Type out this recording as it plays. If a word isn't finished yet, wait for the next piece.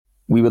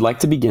We would like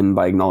to begin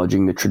by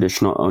acknowledging the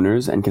traditional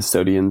owners and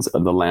custodians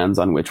of the lands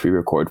on which we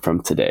record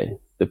from today,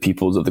 the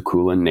peoples of the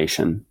Kulin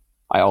Nation.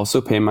 I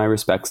also pay my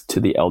respects to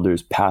the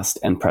elders past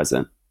and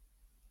present.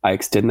 I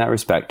extend that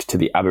respect to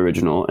the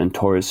Aboriginal and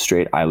Torres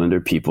Strait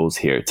Islander peoples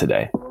here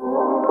today.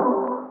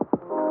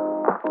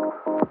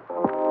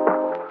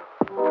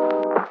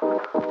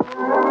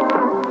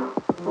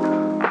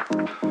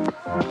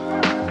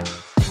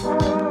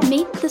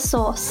 Meet The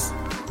Source,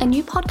 a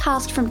new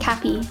podcast from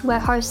Cappy, where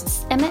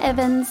hosts Emma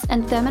Evans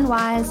and Thurman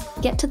Wise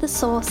get to the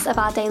source of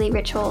our daily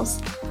rituals,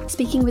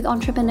 speaking with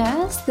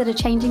entrepreneurs that are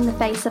changing the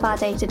face of our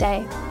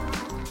day-to-day.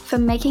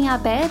 From making our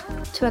bed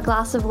to a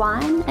glass of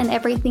wine and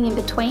everything in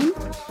between,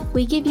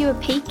 we give you a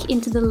peek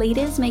into the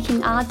leaders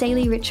making our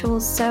daily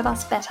rituals serve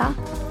us better,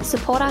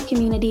 support our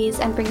communities,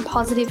 and bring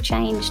positive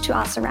change to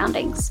our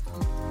surroundings.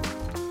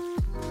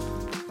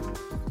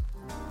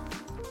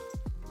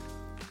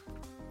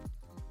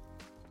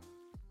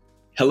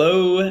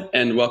 Hello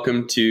and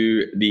welcome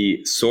to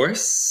The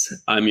Source.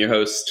 I'm your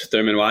host,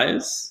 Thurman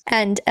Wise.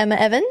 And Emma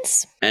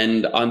Evans.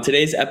 And on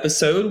today's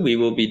episode, we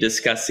will be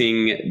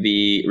discussing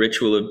the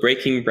ritual of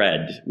breaking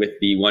bread with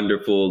the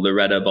wonderful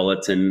Loretta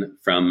Bolotin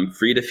from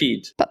Free to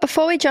Feed. But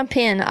before we jump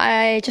in,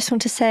 I just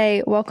want to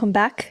say welcome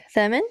back,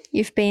 Thurman.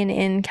 You've been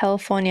in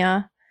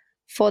California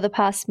for the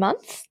past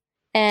month.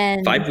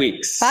 And 5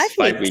 weeks. 5 weeks.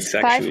 5 weeks,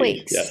 actually. 5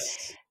 weeks.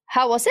 Yes.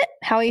 How was it?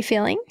 How are you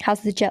feeling?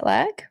 How's the jet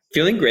lag?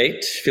 Feeling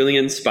great, feeling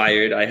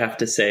inspired, I have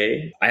to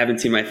say. I haven't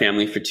seen my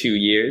family for 2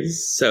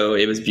 years, so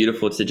it was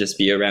beautiful to just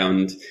be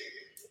around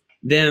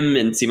them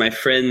and see my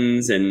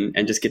friends and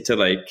just get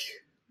to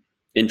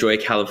enjoy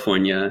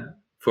California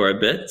for a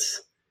bit.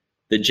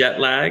 The jet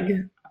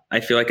lag, I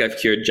feel like I've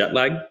cured jet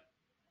lag.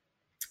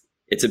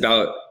 It's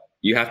about,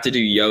 you have to do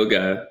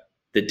yoga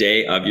the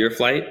day of your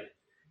flight,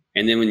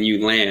 and then when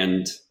you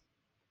land,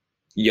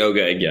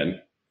 yoga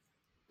again.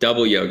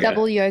 Double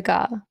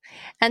yoga.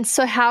 And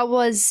so how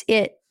was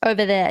it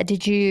over there?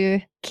 Did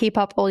you keep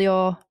up all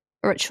your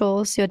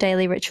rituals, your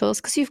daily rituals?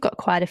 Because you've got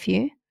quite a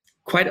few.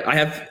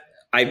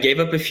 I gave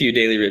up a few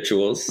daily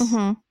rituals.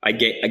 Mm-hmm. I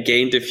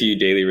gained a few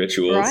daily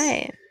rituals.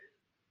 Right.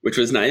 Which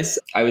was nice.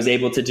 I was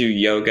able to do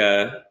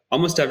yoga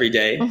almost every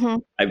day. Mm-hmm.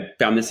 I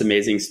found this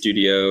amazing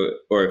studio,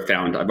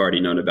 I've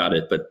already known about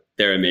it, but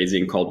they're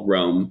amazing, called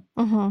Rome.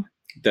 Mm-hmm.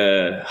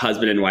 The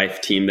husband and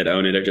wife team that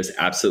own it are just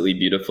absolutely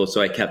beautiful.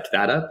 So I kept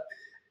that up.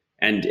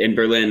 And in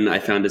Berlin, I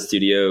found a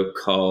studio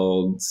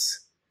called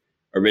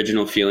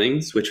Original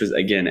Feelings, which was,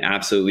 again,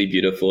 absolutely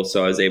beautiful.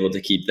 So I was able to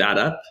keep that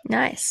up.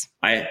 Nice.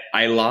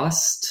 I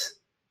lost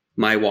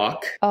my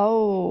walk.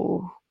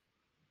 Oh,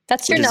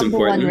 that's your number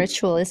one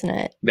ritual, isn't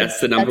it?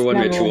 That's the number one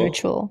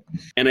ritual.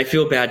 And I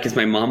feel bad because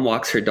my mom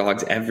walks her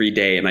dogs every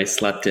day and I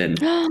slept in.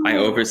 I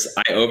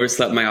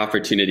overslept my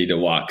opportunity to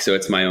walk. So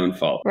it's my own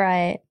fault.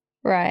 Right.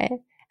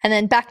 And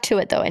then back to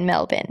it, though, in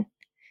Melbourne.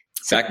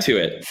 Back to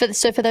it.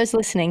 So for those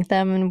listening,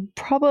 Thurman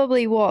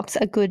probably walks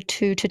a good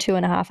 2 to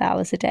 2.5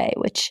 hours a day,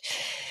 which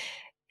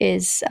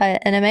is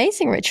an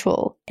amazing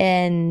ritual.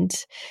 And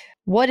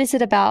what is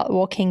it about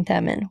walking,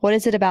 Thurman? What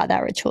is it about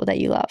that ritual that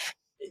you love?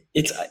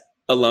 It's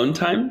alone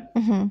time.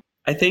 Mm-hmm.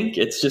 I think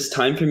it's just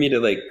time for me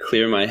to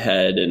clear my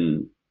head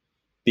and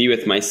be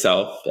with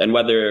myself. And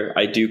whether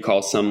I do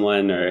call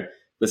someone or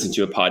listen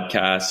to a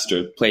podcast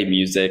or play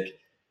music,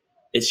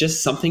 it's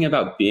just something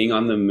about being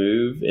on the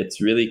move.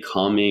 It's really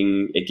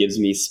calming. It gives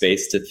me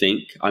space to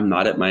think. I'm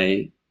not at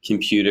my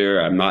computer.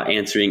 I'm not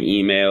answering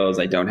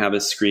emails. I don't have a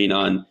screen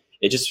on.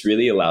 It just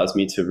really allows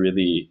me to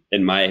really,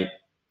 in my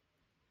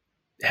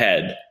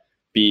head,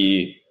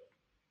 be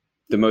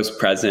the most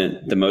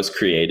present, the most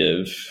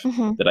creative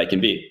that I can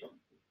be.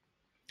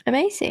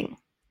 Amazing.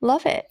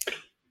 Love it.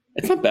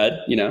 It's not bad,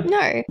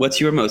 No.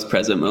 What's your most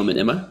present moment,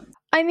 Emma?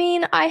 I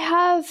mean, I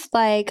have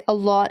a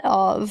lot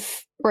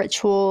of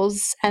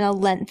rituals and a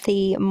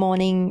lengthy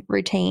morning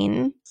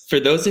routine. For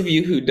those of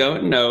you who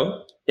don't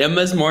know,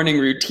 Emma's morning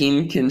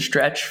routine can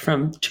stretch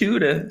from 2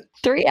 to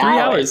 3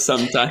 hours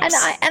sometimes.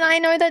 And I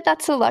know that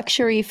that's a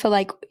luxury for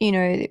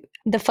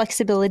the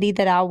flexibility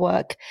that our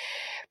work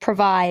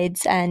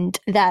provides, and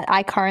that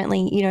I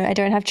currently, I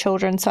don't have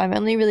children, so I'm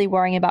only really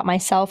worrying about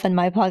myself and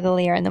my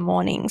Puggalia in the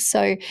morning.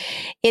 So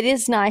it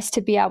is nice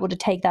to be able to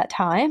take that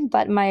time,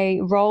 but my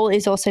role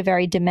is also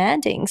very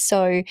demanding.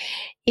 So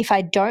if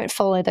I don't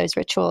follow those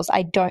rituals,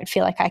 I don't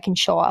feel like I can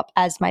show up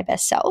as my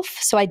best self.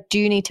 So I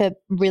do need to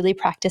really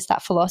practice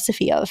that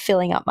philosophy of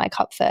filling up my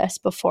cup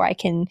first before I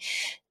can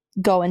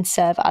go and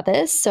serve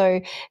others.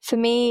 So for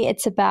me,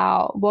 it's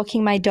about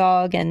walking my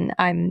dog, and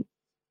I'm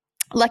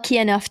lucky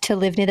enough to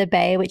live near the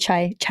bay, which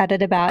I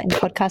chatted about in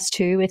podcast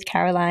 2 with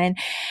Caroline,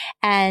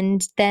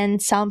 and then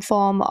some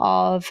form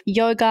of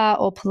yoga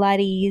or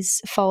Pilates,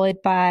 followed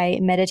by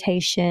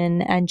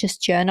meditation and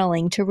just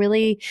journaling to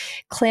really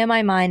clear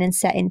my mind and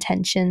set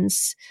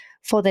intentions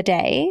for the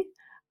day.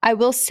 I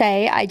will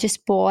say I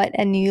just bought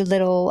a new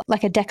little,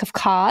 like a deck of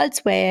cards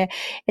where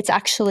it's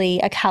actually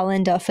a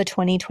calendar for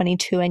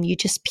 2022 and you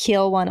just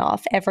peel one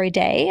off every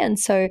day. And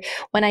so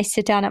when I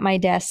sit down at my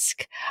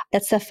desk,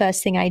 that's the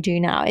first thing I do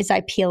now is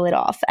I peel it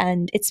off,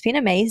 and it's been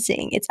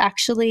amazing. It's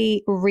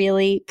actually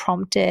really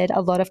prompted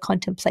a lot of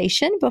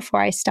contemplation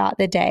before I start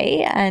the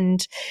day.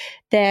 And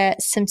they're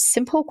some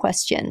simple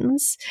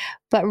questions,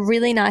 but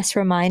really nice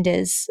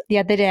reminders. The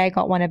other day I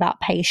got one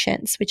about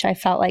patience, which I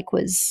felt like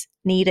was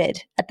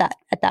needed at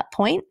that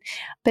point.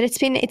 But it's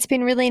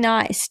been really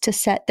nice to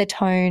set the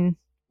tone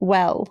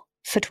well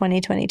for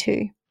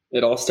 2022.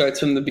 It all starts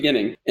from the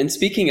beginning. And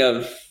speaking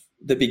of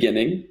the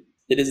beginning,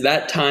 it is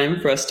that time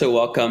for us to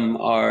welcome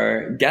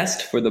our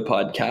guest for the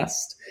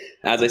podcast.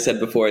 As I said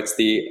before, it's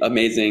the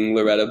amazing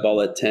Loretta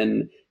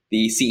Bolotin,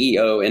 the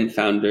CEO and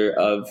founder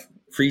of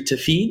Free to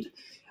Feed,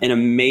 an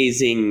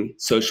amazing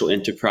social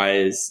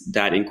enterprise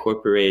that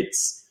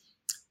incorporates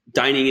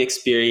dining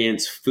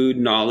experience, food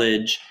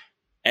knowledge,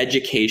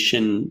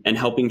 education, and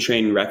helping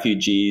train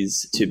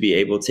refugees to be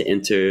able to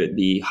enter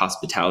the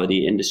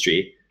hospitality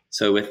industry.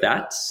 So with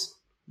that,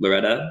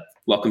 Loretta,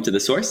 welcome to The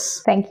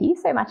Source. Thank you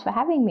so much for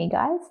having me,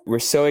 guys. We're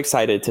so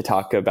excited to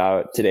talk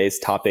about today's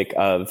topic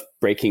of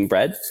breaking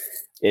bread.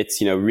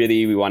 It's,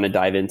 really we want to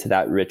dive into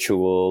that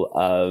ritual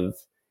of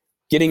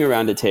getting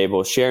around a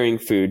table, sharing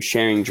food,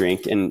 sharing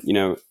drink, and,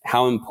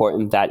 how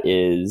important that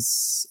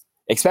is,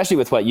 especially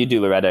with what you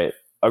do, Loretta,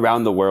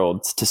 around the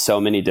world to so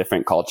many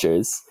different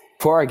cultures.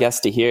 For our guests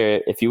to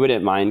hear, if you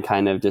wouldn't mind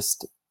kind of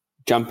just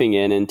jumping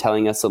in and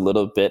telling us a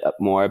little bit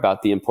more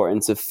about the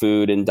importance of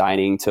food and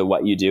dining to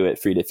what you do at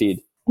Free to Feed.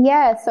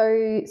 Yeah,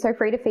 so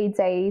Free to Feed's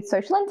a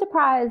social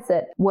enterprise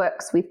that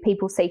works with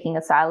people seeking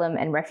asylum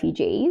and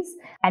refugees.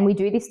 And we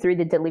do this through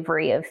the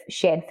delivery of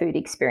shared food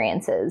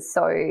experiences.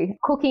 So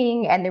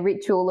cooking and the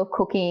ritual of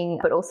cooking,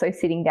 but also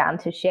sitting down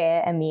to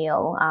share a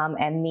meal,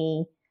 and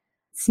the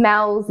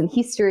smells and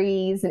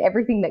histories and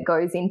everything that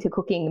goes into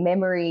cooking,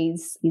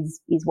 memories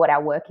is what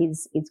our work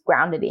is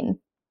grounded in.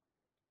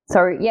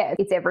 So yeah,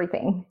 it's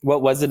everything.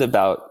 What was it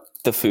about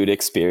the food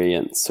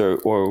experience,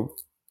 or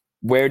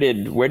where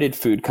did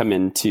food come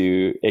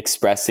into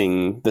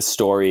expressing the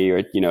story,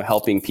 or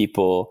helping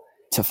people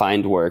to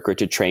find work or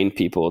to train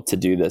people to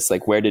do this?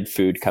 Like, where did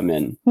food come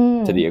in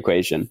to the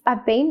equation?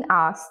 I've been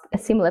asked a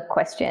similar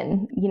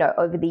question,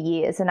 over the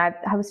years, and I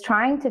was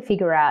trying to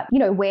figure out,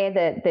 where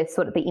the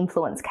sort of the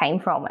influence came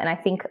from. And I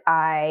think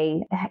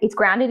it's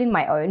grounded in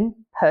my own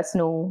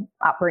personal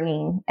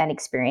upbringing and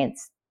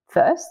experience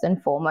first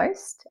and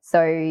foremost.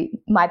 So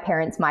my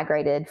parents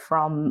migrated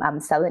from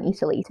southern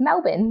Italy to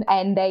Melbourne,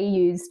 and they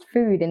used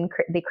food and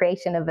the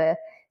creation of a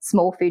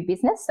small food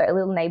business, so a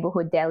little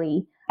neighborhood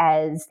deli,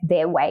 as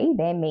their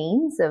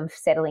means of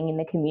settling in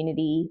the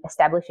community,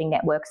 establishing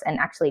networks, and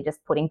actually just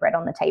putting bread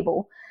on the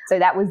table. So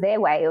that was their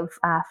way of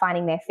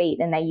finding their feet,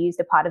 and they used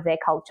a part of their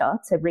culture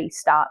to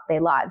restart their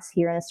lives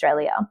here in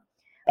Australia.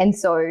 And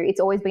so it's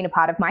always been a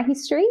part of my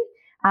history.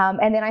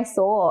 And then I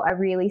saw a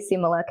really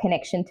similar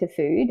connection to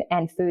food,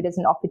 and food as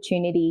an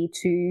opportunity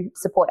to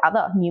support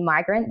other new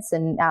migrants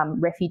and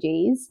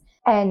refugees.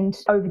 And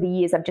over the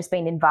years, I've just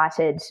been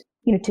invited,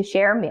 to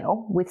share a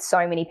meal with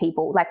so many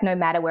people, like no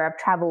matter where I've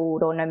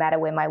traveled or no matter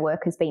where my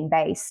work has been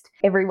based.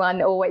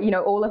 Everyone, or,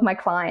 all of my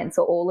clients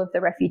or all of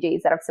the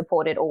refugees that I've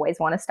supported always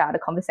want to start a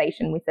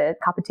conversation with a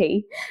cup of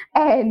tea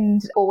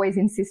and always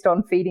insist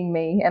on feeding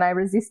me. And I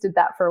resisted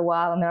that for a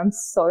while. And then I'm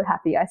so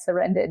happy I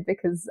surrendered,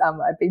 because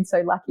I've been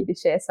so lucky to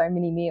share so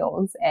many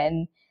meals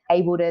and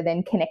able to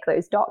then connect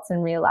those dots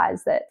and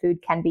realize that food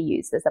can be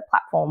used as a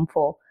platform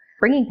for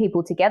bringing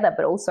people together,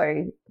 but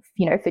also,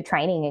 for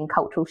training and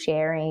cultural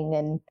sharing.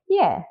 And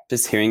yeah.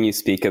 Just hearing you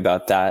speak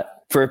about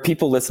that. For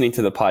people listening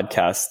to the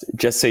podcast,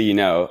 just so you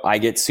know, I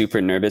get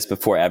super nervous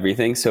before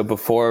everything. So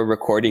before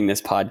recording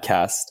this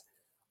podcast,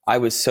 I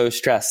was so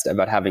stressed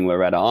about having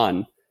Loretta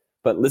on.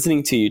 But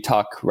listening to you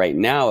talk right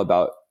now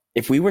about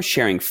if we were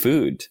sharing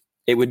food,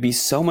 it would be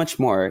so much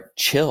more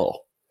chill.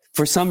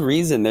 For some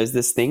reason, there's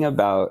this thing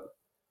about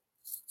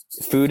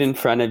food in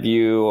front of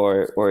you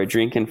or a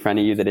drink in front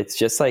of you that it's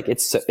just like,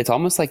 it's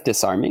almost like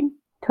disarming.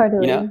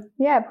 Totally.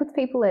 Yeah, it puts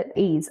people at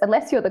ease.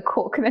 Unless you're the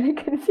cook, then it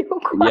can feel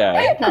quite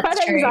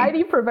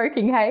anxiety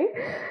provoking, hey?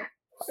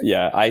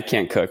 Yeah, I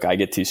can't cook. I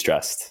get too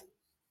stressed.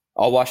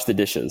 I'll wash the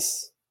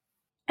dishes.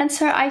 And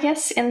so I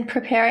guess in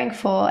preparing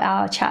for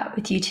our chat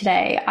with you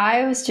today,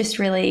 I was just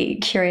really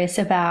curious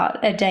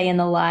about a day in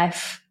the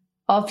life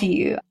of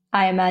you.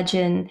 I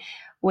imagine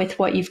with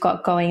what you've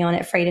got going on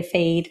at Free to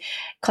Feed,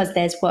 because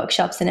there's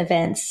workshops and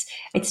events,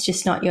 it's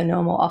just not your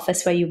normal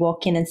office where you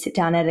walk in and sit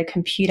down at a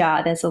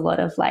computer. There's a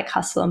lot of like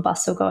hustle and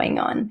bustle going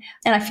on.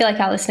 And I feel like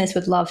our listeners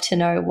would love to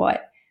know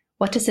what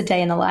does a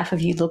day in the life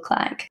of you look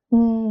like?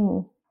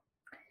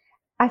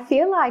 I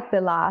feel like the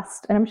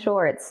last, and I'm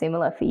sure it's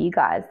similar for you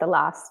guys, the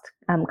last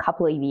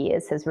couple of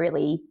years has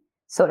really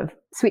sort of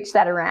switch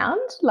that around.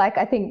 Like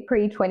I think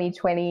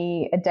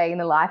pre-2020, a day in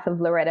the life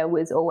of Loretta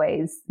was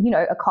always,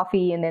 a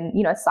coffee and then,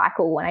 a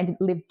cycle when I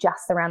lived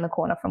just around the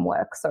corner from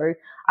work. So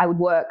I would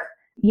work,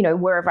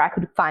 wherever I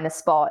could find a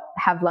spot,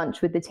 have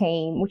lunch with the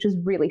team, which was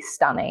really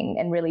stunning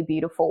and really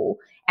beautiful,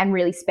 and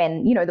really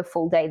spend, the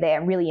full day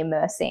there, really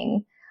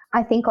immersing.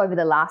 I think over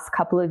the last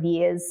couple of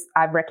years,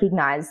 I've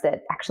recognized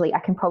that actually I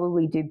can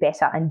probably do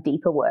better and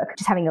deeper work,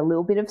 just having a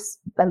little bit of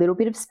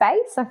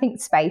space. I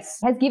think space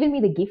has given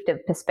me the gift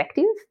of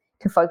perspective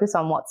to focus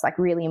on what's like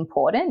really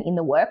important in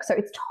the work. So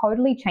it's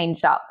totally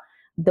changed up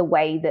the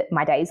way that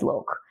my days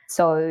look.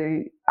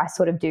 So I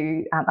sort of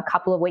do a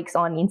couple of weeks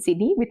on in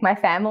Sydney with my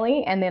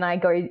family, and then I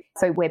go,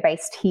 so we're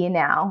based here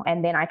now,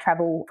 and then I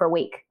travel for a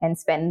week and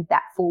spend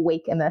that full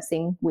week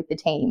immersing with the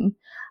team.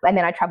 And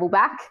then I travel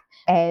back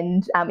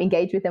and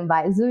engage with them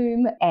via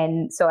Zoom.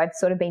 And so I've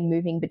sort of been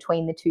moving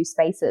between the two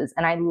spaces.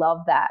 And I love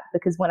that,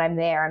 because when I'm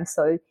there, I'm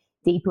so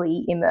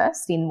deeply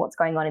immersed in what's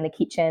going on in the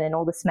kitchen and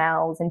all the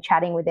smells and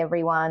chatting with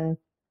everyone.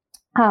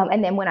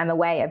 And then when I'm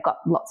away, I've got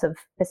lots of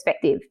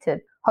perspective to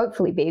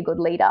hopefully be a good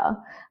leader.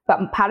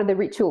 But part of the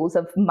rituals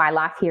of my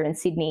life here in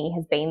Sydney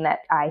has been that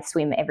I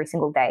swim every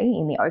single day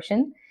in the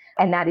ocean.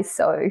 And that is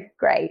so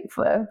great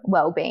for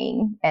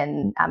well-being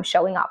and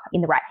showing up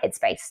in the right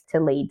headspace to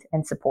lead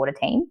and support a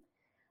team.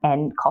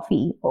 And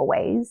coffee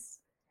always.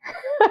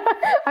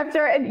 I'm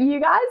sure you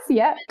guys,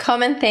 yeah.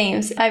 Common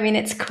themes. I mean,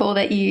 it's cool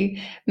that you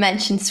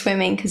mentioned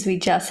swimming, because we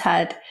just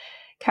had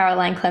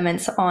Caroline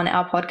Clements on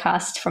our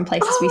podcast from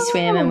Places We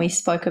Swim, and we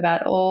spoke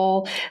about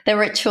all the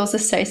rituals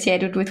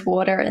associated with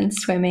water and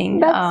swimming.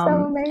 That's so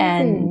amazing.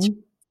 And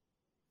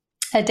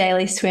a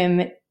daily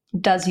swim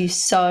does you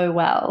so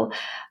well.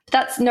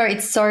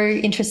 It's so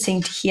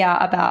interesting to hear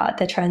about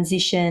the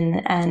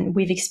transition, and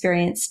we've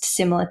experienced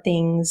similar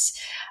things.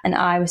 And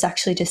I was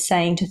actually just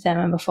saying to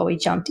Thurman before we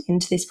jumped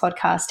into this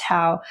podcast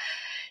how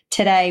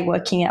today,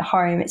 working at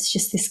home, it's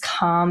just this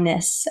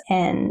calmness.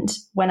 And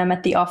when I'm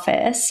at the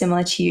office,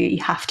 similar to you,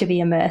 you have to be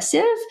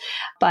immersive,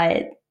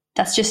 but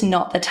that's just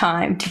not the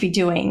time to be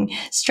doing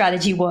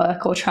strategy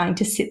work or trying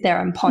to sit there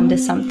and ponder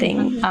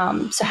something.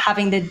 So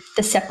having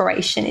the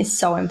separation is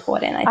so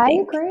important, I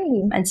think. I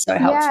agree. And so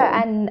helpful.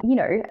 Yeah, and,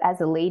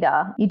 as a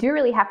leader, you do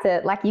really have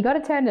to, you got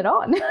to turn it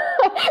on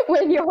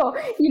when you're,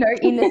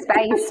 in the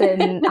space.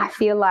 And I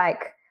feel like,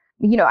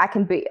 I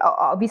can be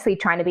obviously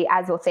trying to be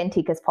as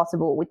authentic as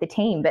possible with the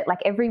team, but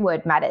every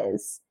word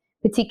matters,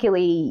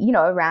 particularly,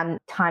 around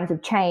times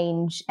of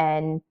change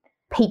and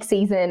peak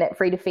season at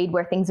Free to Feed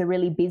where things are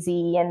really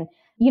busy. And,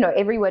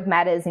 every word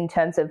matters in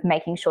terms of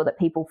making sure that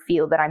people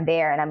feel that I'm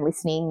there and I'm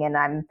listening and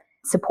I'm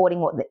supporting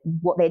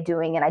what they're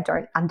doing and I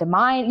don't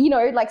undermine,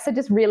 so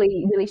just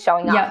really, really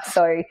showing up.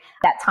 So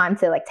that time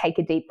to take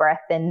a deep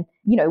breath and,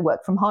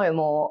 work from home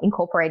or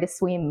incorporate a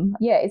swim,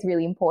 is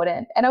really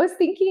important. And I was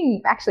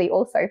thinking actually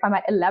also, if I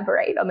might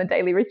elaborate on the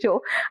daily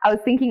ritual, I was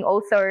thinking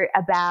also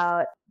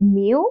about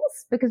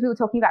meals, because we were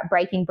talking about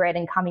breaking bread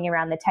and coming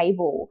around the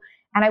table.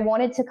 And I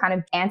wanted to kind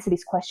of answer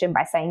this question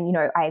by saying,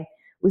 I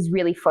was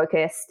really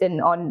focused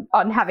and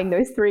on having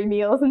those 3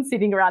 meals and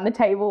sitting around the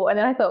table. And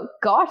then I thought,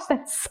 gosh,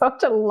 that's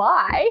such a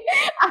lie,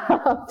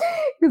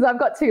 because I've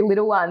got 2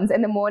 little ones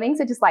and the mornings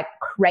are just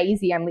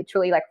crazy. I'm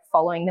literally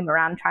following them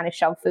around trying to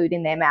shove food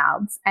in their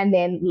mouths. And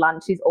then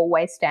lunch is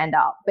always stand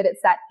up, but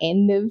it's that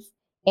end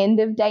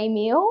of day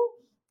meal,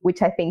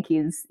 which I think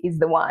is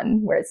the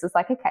one where it's just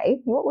okay,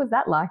 what was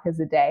that like as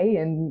a day?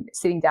 And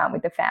sitting down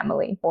with the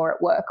family or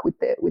at work with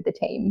the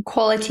team.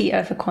 Quality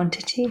over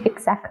quantity.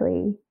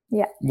 Exactly.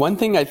 Yeah. One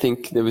thing I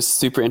think that was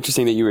super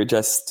interesting that you were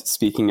just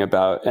speaking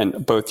about,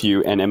 and both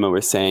you and Emma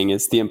were saying,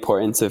 is the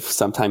importance of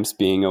sometimes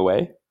being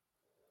away,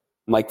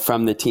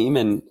 from the team.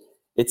 And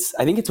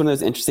I think it's one of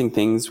those interesting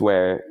things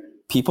where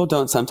people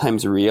don't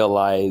sometimes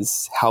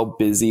realize how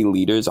busy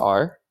leaders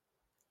are.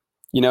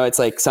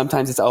 It's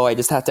sometimes it's, I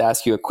just have to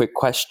ask you a quick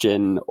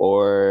question,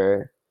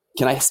 or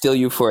can I steal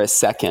you for a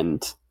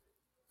second?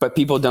 But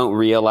people don't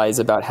realize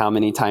about how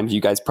many times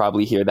you guys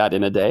probably hear that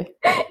in a day.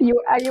 Are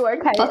you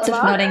okay? Lots of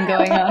nodding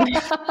going on.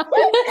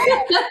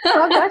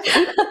 Oh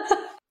gosh.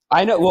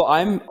 I know. Well,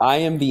 I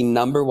am the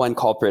number one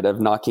culprit of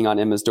knocking on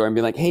Emma's door and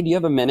being like, "Hey, do you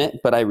have a minute?"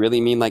 But I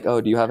really mean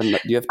do you have 2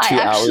 hours to unpack?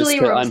 I actually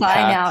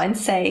reply now and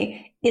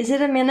say, is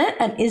it a minute?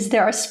 And is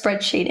there a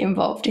spreadsheet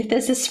involved? If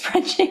there's a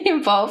spreadsheet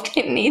involved,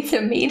 it needs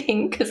a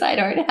meeting, because I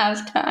don't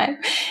have time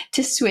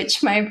to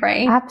switch my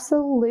brain.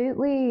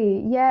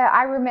 Absolutely. Yeah.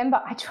 I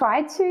remember I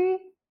tried to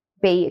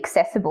be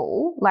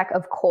accessible,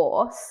 of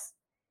course,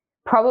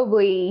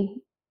 probably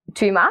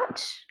too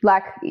much.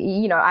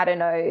 I don't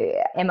know,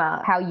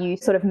 Emma, how you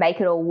sort of make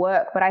it all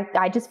work, but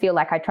I just feel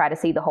I try to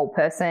see the whole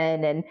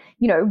person and,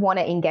 want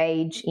to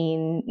engage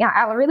in,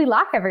 I really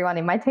like everyone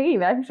in my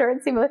team. I'm sure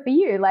it's similar for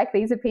you.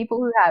 These are people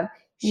who have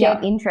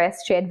shared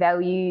interests, shared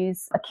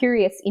values, are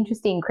curious,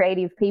 interesting,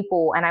 creative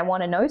people, and I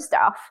want to know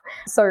stuff.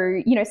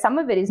 So, some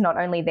of it is not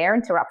only their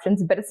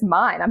interruptions, but it's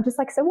mine. I'm just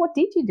so what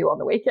did you do on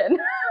the weekend?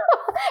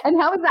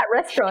 And how was that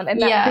restaurant and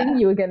that thing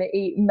you were going to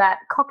eat and that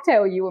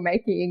cocktail you were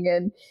making?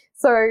 And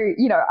so,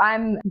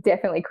 I'm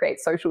definitely create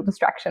social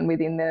distraction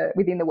within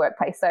the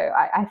workplace. So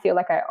I feel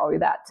I owe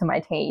that to my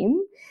team.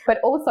 But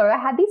also I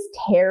had this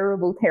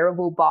terrible,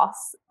 terrible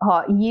boss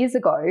years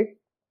ago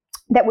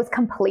that was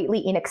completely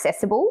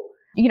inaccessible.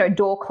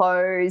 door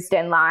closed,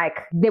 and like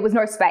there was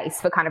no space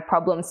for kind of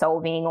problem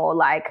solving or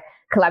like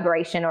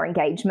collaboration or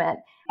engagement.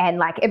 And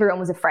like everyone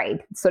was afraid,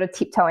 sort of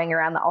tiptoeing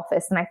around the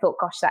office. And I thought,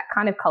 gosh, that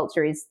kind of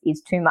culture is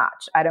too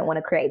much. I don't want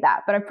to create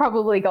that. But I've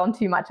probably gone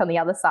too much on the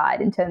other side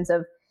in terms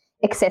of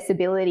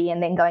accessibility,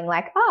 and then going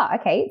like,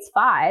 okay, it's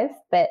 5,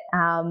 but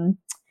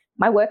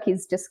my work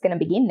is just going to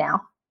begin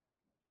now,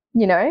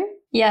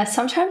 Yeah,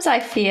 sometimes I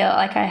feel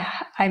like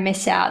I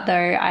miss out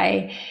though.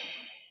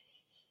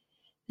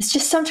 It's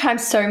just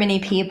sometimes so many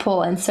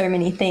people and so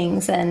many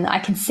things, and I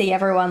can see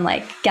everyone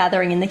like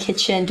gathering in the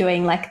kitchen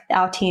doing, like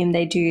our team,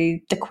 they do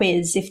the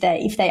quiz if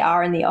they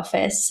are in the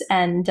office,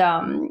 and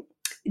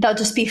there'll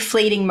just be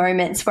fleeting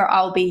moments where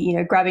I'll be,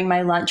 grabbing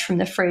my lunch from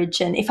the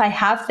fridge, and if I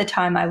have the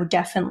time, I would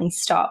definitely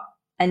stop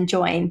and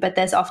join. But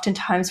there's often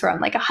times where I'm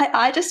like,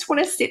 I just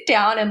want to sit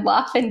down and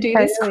laugh and do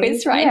this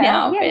quiz right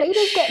now. Yeah,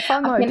 leaders get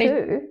FOMO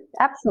too.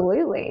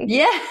 Absolutely.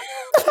 Yeah.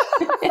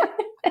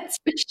 That's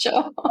for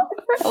sure.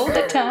 All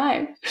the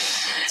time.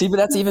 See, but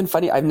that's even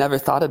funny. I've never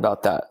thought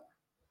about that.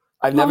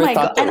 I've never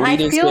thought that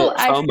leaders get FOMO.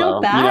 I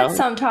feel bad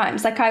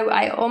sometimes. Like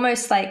I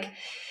almost like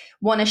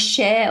want to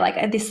share,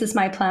 like, this is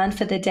my plan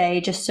for the day,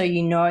 just so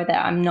you know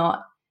that I'm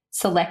not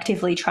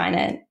selectively trying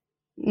to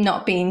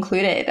not be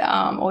included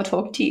or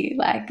talk to you.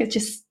 Like, it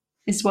just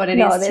is what it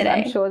is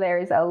today. I'm sure there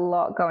is a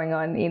lot going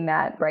on in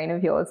that brain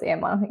of yours,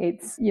 Emma.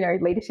 It's,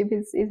 leadership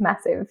is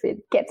massive.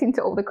 It gets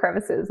into all the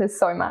crevices. There's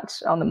so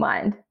much on the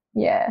mind.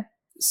 Yeah.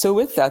 So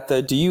with that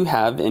though, do you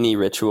have any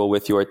ritual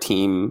with your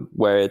team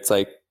where it's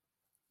like,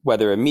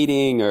 whether a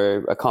meeting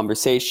or a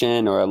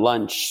conversation or a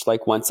lunch,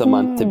 like once a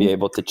month to be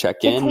able to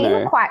check in? The team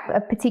are quite,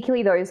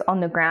 particularly those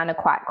on the ground, are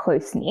quite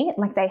close-knit.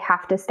 Like they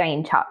have to stay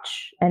in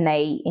touch and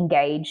they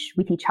engage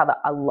with each other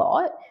a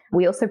lot.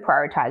 We also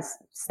prioritize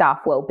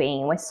staff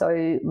well-being. We're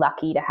so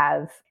lucky to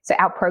have, so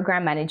our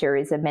program manager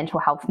is a mental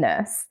health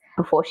nurse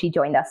before she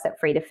joined us at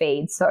Free to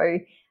Feed. So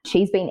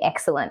she's been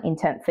excellent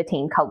for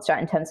team culture,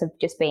 in terms of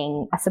just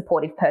being a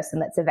supportive person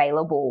that's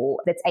available,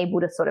 that's able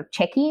to sort of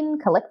check in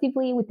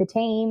collectively with the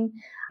team.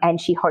 And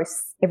she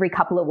hosts every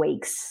couple of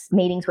weeks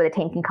meetings where the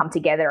team can come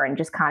together and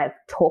just kind of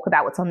talk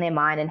about what's on their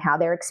mind and how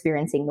they're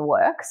experiencing the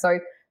work. So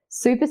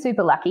super,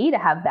 super lucky to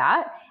have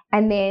that.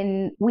 And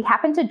then we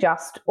happen to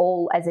just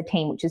all, as a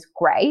team, which is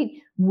great,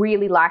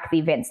 really like the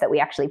events that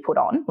we actually put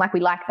on. Like, we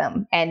like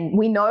them. And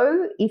we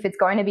know if it's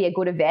going to be a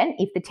good event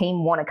if the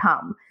team want to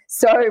come.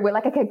 So we're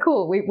like, okay,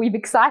 cool. We've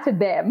excited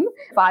them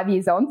 5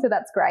 years on. So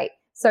that's great.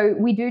 So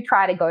we do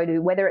try to go to,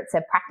 whether it's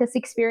a practice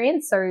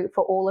experience. So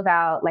for all of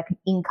our like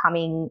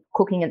incoming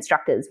cooking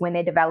instructors, when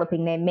they're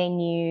developing their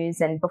menus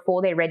and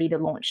before they're ready to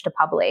launch to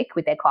public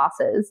with their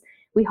classes,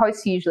 we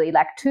host usually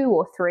like 2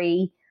 or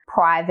 3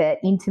 private,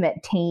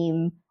 intimate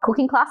team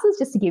cooking classes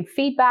just to give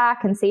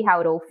feedback and see how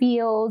it all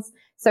feels.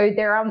 So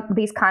there are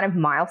these kind of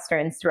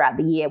milestones throughout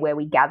the year where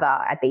we gather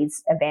at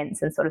these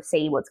events and sort of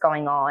see what's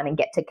going on and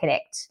get to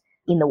connect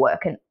in the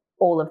work, and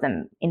all of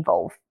them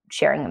involve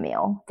sharing a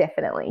meal,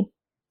 definitely.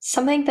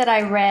 Something that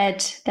I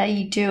read that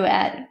you do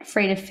at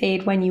Free to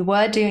Feed when you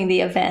were doing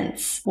the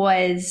events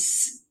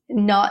was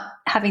not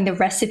having the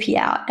recipe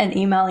out and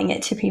emailing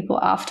it to people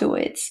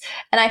afterwards.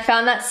 And I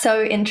found that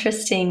so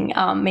interesting,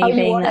 me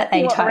being that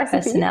A-type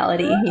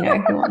personality,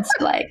 who wants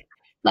to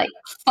like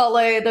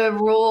follow the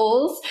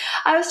rules.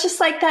 I was just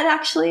like, that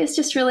actually is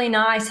just really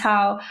nice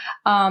how,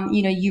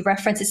 you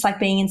reference it's like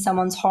being in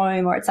someone's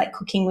home, or it's like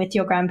cooking with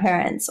your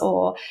grandparents,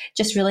 or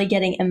just really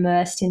getting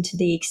immersed into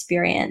the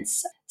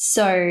experience.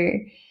 So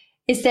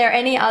is there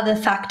any other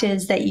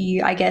factors that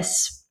you, I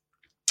guess,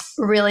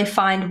 really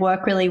find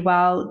work really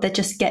well that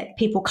just get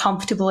people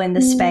comfortable in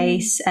the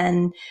space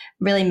and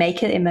really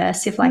make it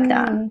immersive like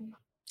that?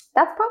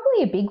 That's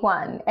probably a big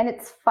one. And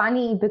it's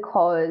funny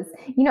because,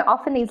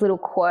 often these little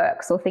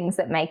quirks or things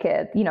that make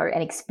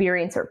an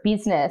experience or a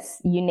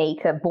business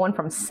unique are born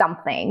from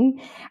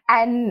something.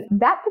 And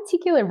that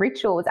particular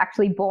ritual is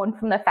actually born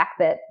from the fact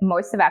that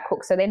most of our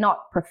cooks, so they're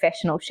not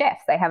professional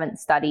chefs. They haven't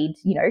studied,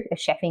 a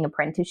chefing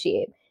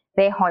apprenticeship.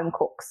 They're home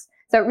cooks.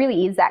 So it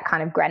really is that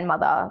kind of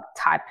grandmother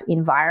type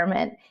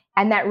environment.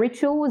 And that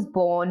ritual was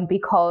born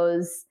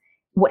because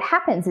what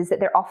happens is that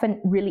they're often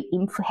really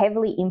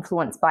heavily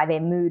influenced by their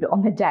mood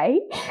on the day,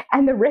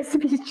 and the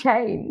recipes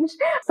change.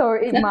 So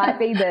it might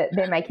be that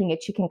they're making a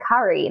chicken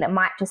curry, and it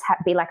might just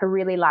be like a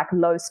really like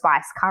low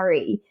spice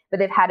curry, but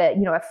they've had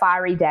a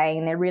fiery day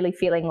and they're really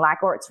feeling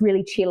like, or it's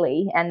really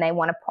chilly and they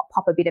want to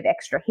pop a bit of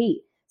extra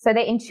heat. So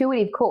they're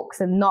intuitive cooks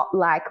and not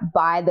like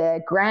by the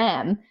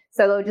gram.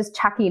 So they'll just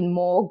chuck in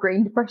more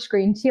fresh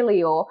green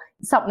chili or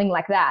something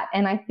like that.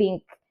 And I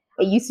think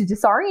it used to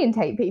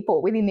disorientate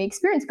people within the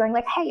experience, going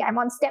like, hey, I'm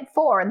on step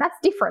 4 and that's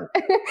different.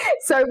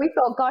 So we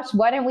thought, gosh,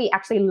 why don't we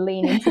actually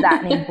lean into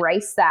that and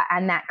embrace that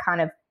and that kind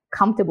of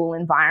comfortable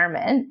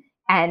environment,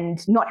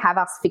 and not have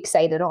us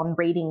fixated on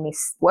reading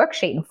this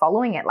worksheet and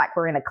following it like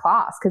we're in a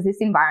class, because this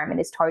environment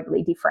is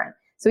totally different.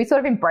 So we sort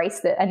of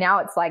embraced it, and now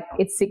it's like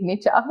it's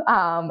signature,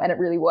 and it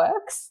really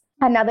works.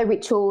 Another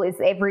ritual is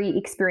every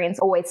experience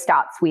always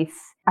starts with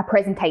a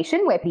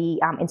presentation where the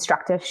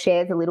instructor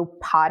shares a little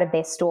part of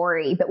their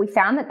story. But we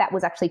found that that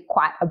was actually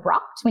quite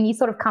abrupt when you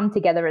sort of come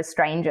together as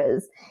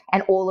strangers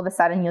and all of a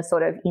sudden you're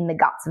sort of in the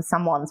guts of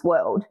someone's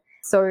world.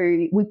 So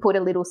we put a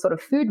little sort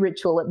of food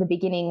ritual at the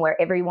beginning where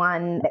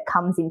everyone that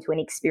comes into an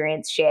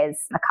experience shares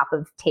a cup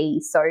of tea.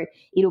 So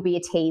it'll be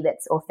a tea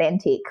that's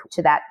authentic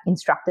to that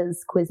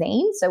instructor's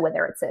cuisine. So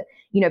whether it's a,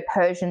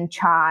 Persian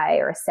chai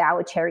or a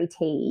sour cherry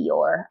tea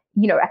or,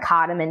 a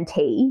cardamom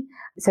tea.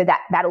 So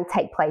that'll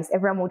take place.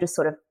 Everyone will just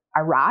sort of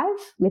arrive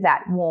with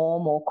that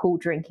warm or cool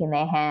drink in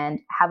their hand,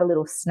 have a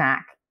little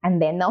snack,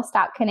 and then they'll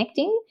start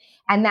connecting.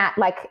 And that,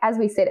 like, as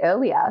we said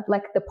earlier,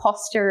 like the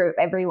posture of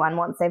everyone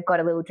once they've got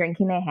a little drink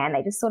in their hand,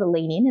 they just sort of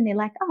lean in and they're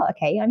like, oh,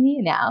 okay, I'm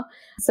here now.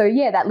 So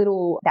yeah, that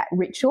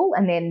ritual.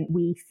 And then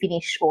we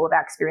finish all of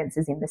our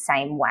experiences in the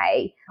same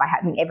way by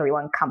having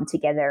everyone come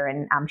together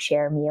and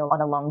share a meal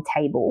on a long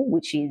table,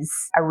 which is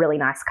a really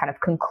nice kind of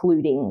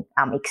concluding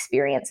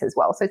experience as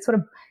well. So it's sort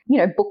of,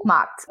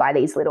 bookmarked by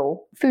these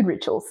little food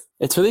rituals.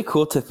 It's really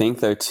cool to think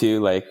though too,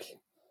 like,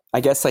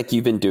 I guess like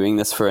you've been doing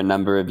this for a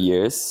number of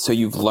years, so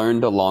you've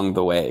learned along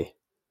the way.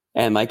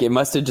 And like, it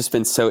must have just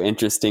been so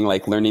interesting,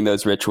 like learning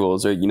those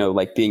rituals or,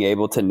 like being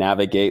able to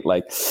navigate,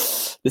 like,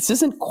 this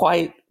isn't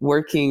quite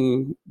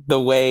working the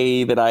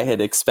way that I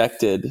had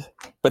expected,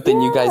 but then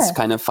you guys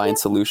kind of find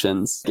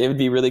solutions. It would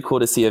be really cool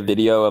to see a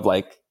video of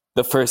like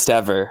the first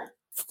ever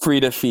free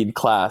to feed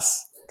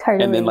class.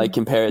 Totally. And then like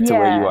compare it to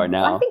where you are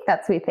now. I think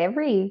that's with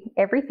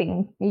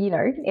everything,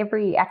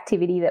 every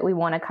activity that we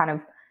want to kind of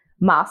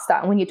master.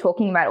 And when you're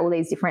talking about all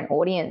these different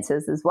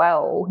audiences as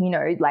well,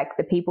 like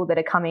the people that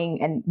are coming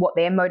and what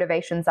their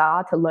motivations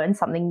are to learn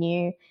something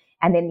new,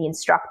 and then the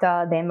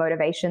instructor, their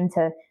motivation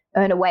to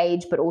earn a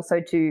wage, but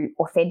also to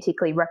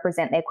authentically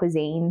represent their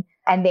cuisine.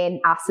 And then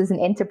us as an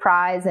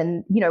enterprise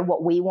and,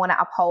 what we want to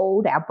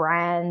uphold, our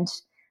brand,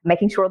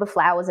 making sure all the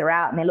flowers are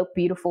out and they look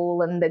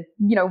beautiful and the,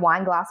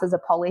 wine glasses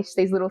are polished,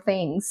 these little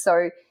things.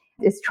 So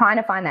it's trying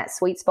to find that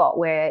sweet spot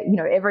where,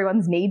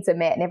 everyone's needs are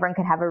met and everyone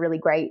can have a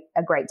great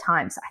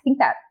time. So I think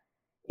that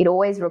it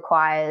always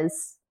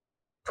requires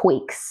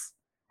tweaks.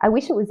 I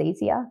wish it was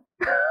easier.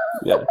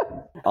 Yeah.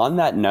 On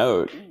that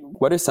note,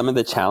 what are some of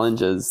the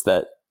challenges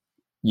that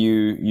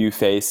you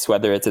face,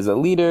 whether it's as a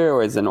leader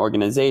or as an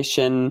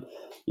organization?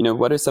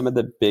 What are some of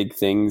the big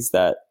things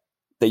that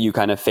you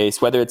kind of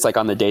face, whether it's like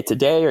on the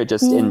day-to-day or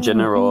just in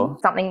general?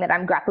 Something that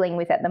I'm grappling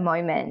with at the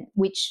moment,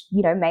 which,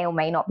 may or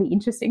may not be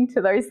interesting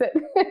to those that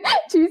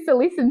choose to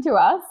listen to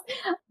us.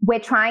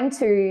 We're trying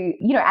to,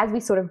 as we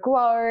sort of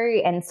grow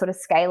and sort of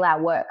scale our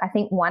work, I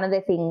think one of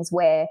the things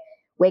where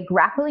we're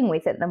grappling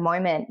with at the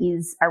moment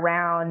is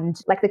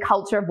around like the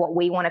culture of what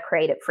we want to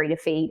create at Free to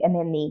Feed, and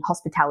then the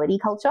hospitality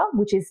culture,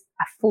 which is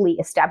a fully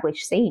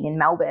established scene in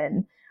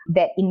Melbourne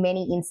that in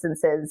many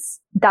instances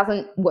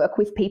doesn't work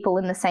with people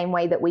in the same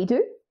way that we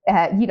do.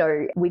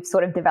 We've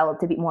sort of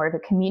developed a bit more of a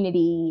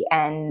community,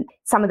 and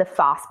some of the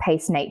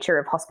fast-paced nature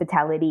of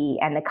hospitality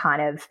and the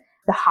kind of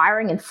the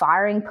hiring and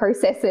firing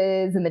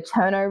processes and the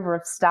turnover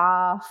of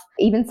staff,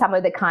 even some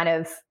of the kind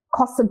of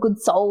costs of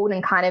goods sold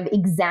and kind of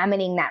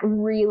examining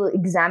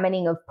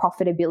of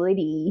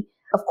profitability,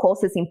 of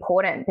course, is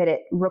important, but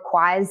it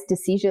requires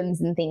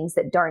decisions and things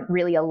that don't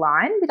really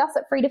align with us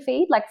at Free to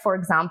Feed. Like, for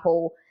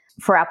example,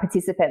 for our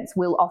participants,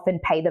 we'll often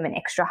pay them an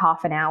extra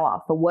half an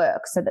hour for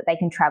work so that they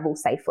can travel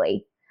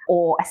safely,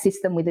 or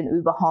assist them with an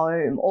Uber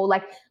home, or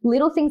like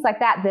little things like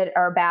that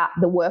are about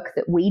the work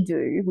that we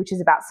do, which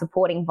is about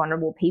supporting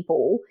vulnerable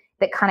people,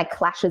 that kind of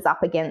clashes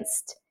up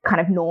against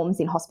kind of norms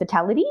in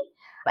hospitality.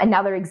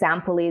 Another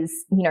example is,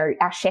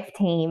 our chef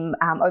team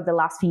over the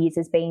last few years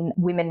has been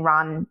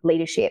women-run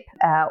leadership.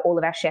 All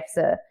of our chefs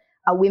are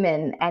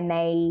women, and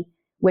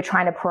we're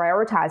trying to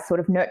prioritize sort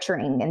of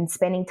nurturing and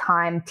spending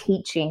time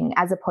teaching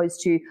as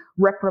opposed to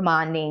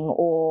reprimanding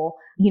or,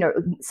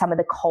 some of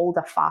the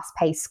colder,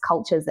 fast-paced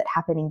cultures that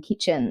happen in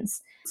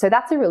kitchens. So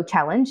that's a real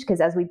challenge, because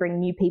as we bring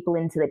new people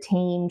into the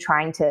team,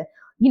 trying to,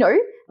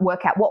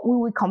 work out what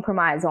will we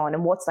compromise on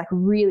and what's like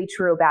really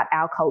true about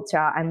our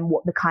culture and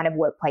what the kind of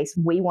workplace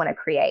we want to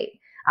create.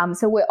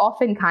 So we're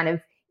often kind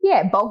of,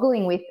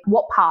 boggling with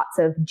what parts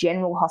of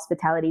general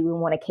hospitality we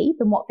want to keep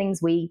and what things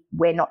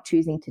we're not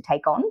choosing to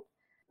take on.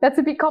 That's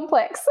a bit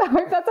complex. I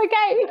hope that's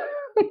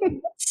okay.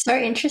 So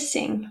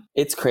interesting.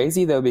 It's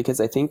crazy though,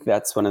 because I think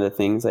that's one of the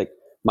things, like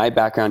my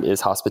background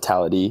is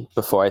hospitality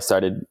before I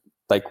started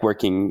like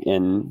working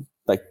in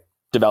like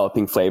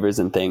developing flavors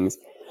and things.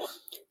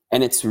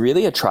 And it's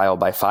really a trial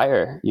by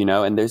fire,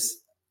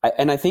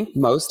 and I think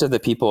most of the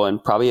people,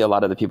 and probably a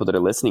lot of the people that are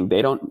listening,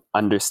 they don't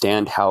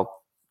understand how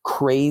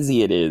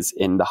crazy it is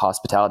in the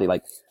hospitality.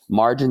 Like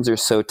margins are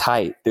so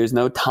tight. There's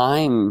no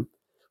time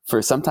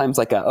for sometimes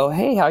like oh,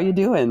 hey, how you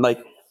doing?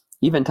 Like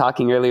even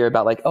talking earlier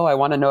about like, oh, I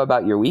want to know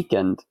about your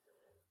weekend.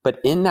 But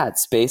in that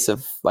space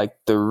of like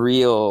the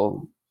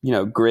real,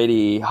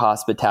 gritty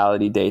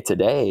hospitality day to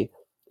day,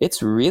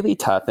 it's really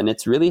tough. And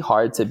it's really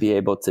hard to be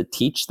able to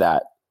teach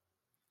that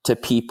to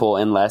people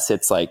unless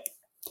it's like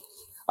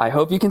I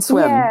hope you can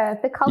swim. Yeah,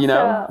 the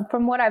culture,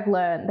 from what I've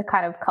learned, the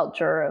kind of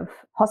culture of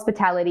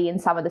hospitality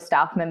and some of the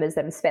staff members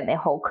that have spent their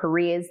whole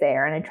careers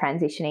there and are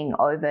transitioning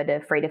over to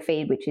free to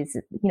feed, which is,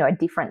 a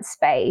different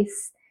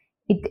space.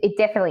 It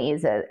definitely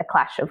is a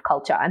clash of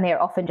culture. And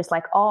they're often just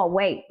like, oh,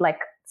 wait, like,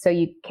 so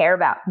you care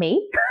about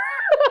me?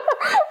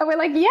 And we're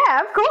like,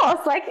 yeah, of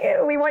course. Like,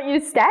 we want you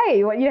to stay.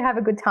 We want you to have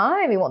a good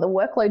time. We want the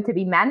workload to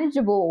be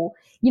manageable.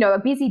 A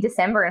busy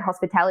December in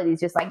hospitality is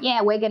just like,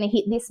 yeah, we're going to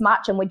hit this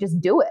much and we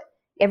just do it.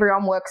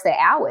 Everyone works their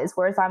hours.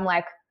 Whereas I'm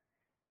like,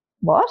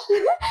 what?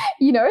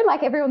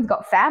 Like everyone's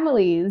got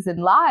families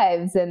and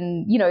lives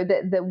and,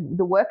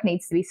 the work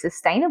needs to be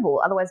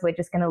sustainable. Otherwise, we're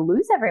just going to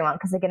lose everyone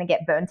because they're going to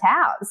get burnt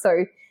out.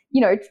 So,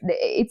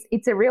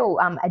 it's a real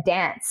a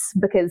dance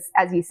because,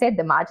 as you said,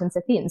 the margins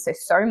are thin.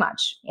 So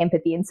much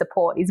empathy and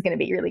support is going to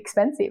be really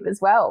expensive as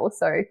well.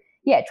 So,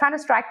 yeah, trying to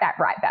strike that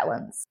right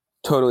balance.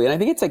 Totally. And I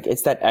think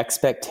it's that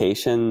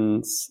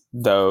expectations,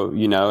 though,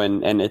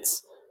 and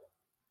it's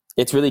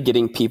really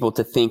getting people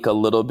to think a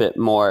little bit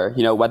more,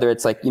 whether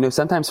it's like,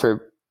 sometimes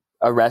for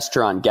a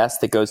restaurant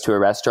guest that goes to a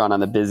restaurant on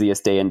the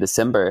busiest day in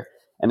December,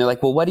 and they're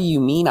like, well, what do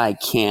you mean I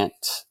can't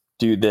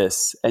do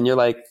this? And you're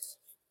like,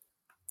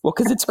 well,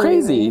 because it's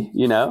crazy,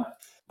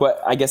 But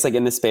I guess like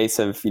in the space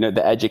of,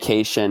 the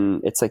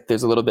education, it's like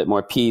there's a little bit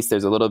more peace,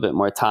 there's a little bit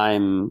more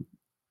time.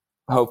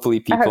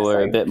 Hopefully people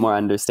are a bit more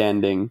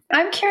understanding.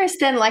 I'm curious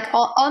then, like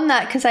on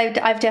that, because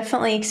I've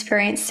definitely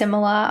experienced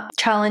similar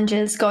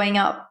challenges going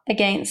up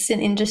against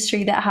an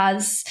industry that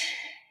has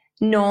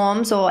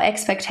norms or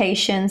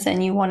expectations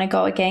and you want to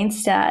go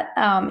against that.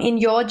 In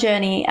your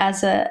journey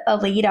as a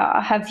leader,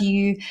 have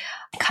you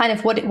kind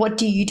of, what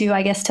do you do,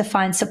 I guess, to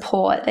find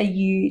support? Are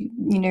you,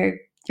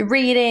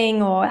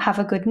 reading or have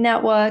a good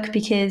network?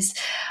 Because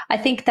I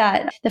think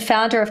that the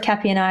founder of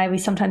Cappy and I, we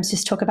sometimes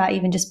just talk about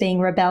even just being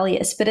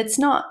rebellious, but it's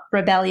not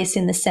rebellious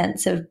in the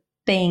sense of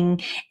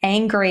being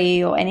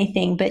angry or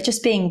anything, but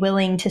just being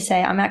willing to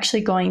say, I'm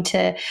actually going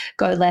to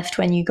go left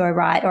when you go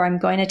right, or I'm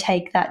going to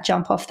take that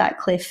jump off that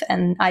cliff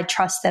and I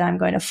trust that I'm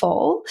going to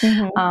fall.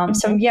 Mm-hmm.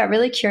 So yeah,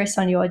 really curious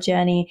on your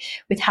journey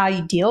with how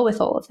you deal with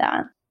all of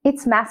that.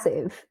 It's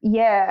massive.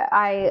 Yeah,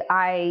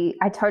 I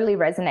totally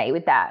resonate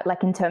with that,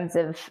 like in terms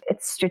of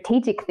it's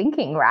strategic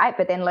thinking, right?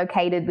 But then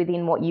located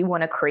within what you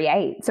want to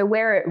create. So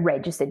we're a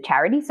registered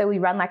charity. So we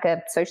run like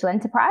a social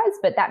enterprise,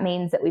 but that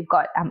means that we've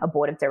got a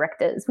board of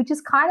directors, which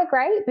is kind of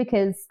great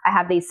because I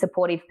have these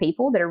supportive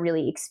people that are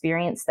really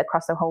experienced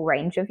across a whole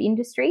range of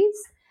industries.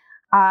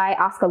 I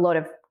ask a lot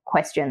of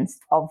questions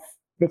of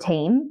the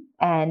team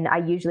and I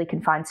usually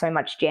can find so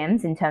much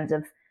gems in terms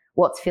of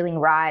what's feeling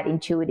right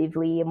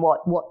intuitively and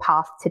what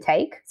path to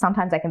take.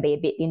 Sometimes I can be a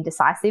bit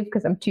indecisive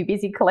because I'm too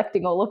busy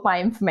collecting all of my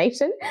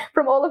information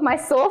from all of my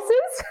sources.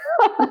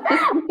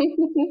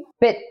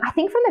 But I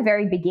think from the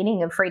very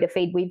beginning of Free to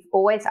Feed,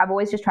 I've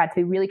always just tried to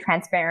be really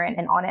transparent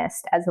and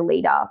honest as a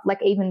leader.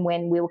 Like even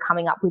when we were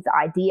coming up with the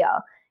idea,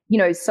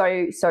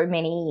 so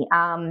many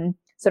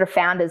sort of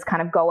founders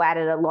kind of go at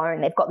it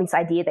alone. They've got this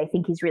idea they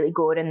think is really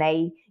good and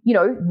they,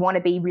 want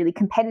to be really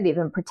competitive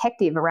and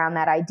protective around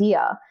that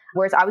idea.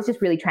 Whereas I was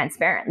just really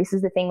transparent. This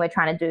is the thing we're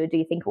trying to do. Do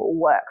you think it will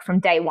work from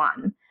day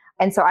one?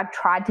 And so I've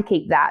tried to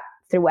keep that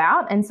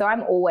throughout. And so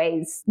I'm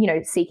always,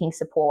 seeking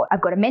support.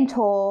 I've got a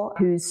mentor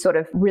who's sort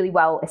of really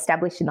well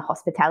established in the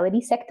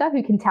hospitality sector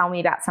who can tell me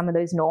about some of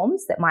those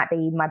norms that might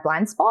be my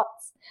blind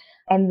spots.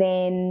 And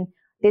then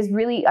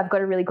I've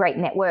got a really great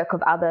network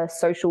of other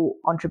social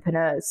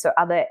entrepreneurs, so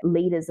other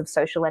leaders of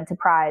social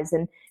enterprise.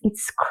 And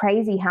it's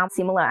crazy how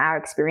similar our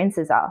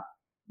experiences are.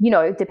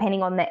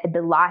 Depending on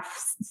the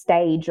life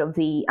stage of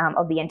the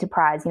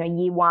enterprise,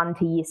 year 1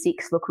 to year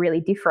 6 look really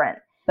different.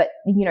 But,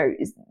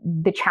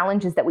 the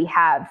challenges that we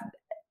have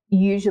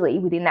usually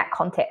within that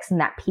context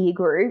and that peer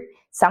group,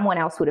 someone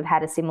else would have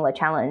had a similar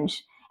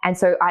challenge. And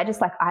so I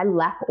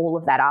lap all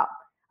of that up.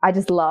 I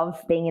just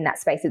love being in that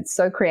space. It's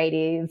so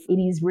creative. It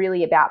is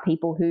really about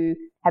people who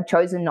have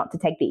chosen not to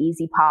take the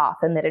easy path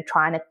and that are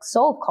trying to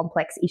solve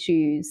complex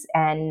issues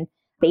and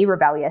be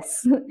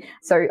rebellious.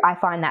 So I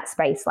find that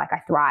space, like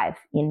I thrive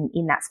in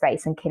that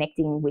space and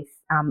connecting with,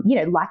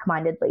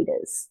 like-minded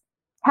leaders.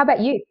 How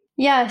about you?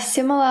 Yeah,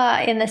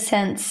 similar in the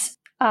sense,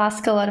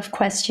 ask a lot of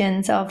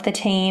questions of the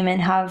team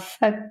and have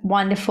a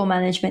wonderful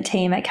management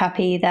team at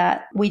Cappy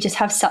that we just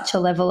have such a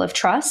level of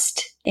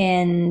trust.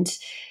 And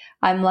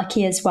I'm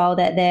lucky as well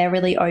that they're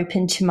really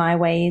open to my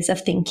ways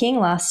of thinking.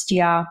 Last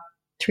year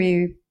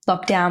through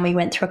lockdown, we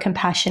went through a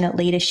compassionate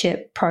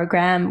leadership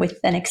program with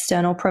an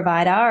external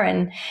provider.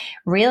 And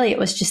really it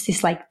was just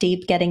this like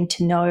deep getting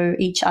to know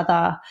each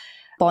other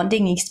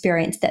bonding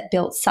experience that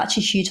built such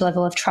a huge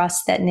level of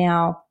trust that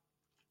now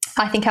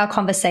I think our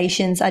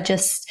conversations are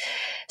just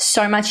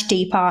so much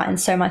deeper and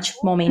so much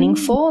more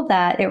meaningful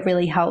that it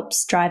really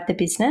helps drive the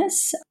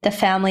business. The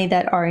family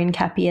that own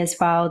Cappy as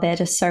well, they're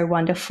just so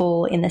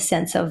wonderful in the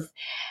sense of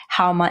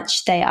how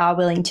much they are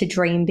willing to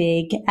dream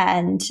big.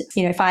 And,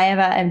 if I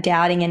ever am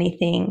doubting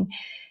anything,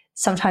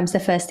 sometimes the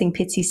first thing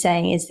Pitsy's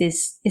saying is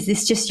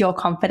this just your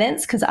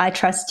confidence? Because I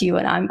trust you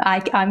and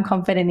I'm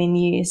confident in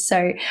you.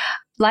 So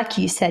like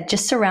you said,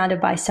 just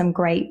surrounded by some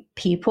great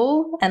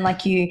people. And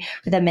like you,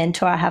 with a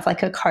mentor, I have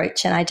like a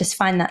coach, and I just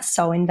find that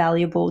so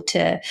invaluable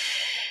to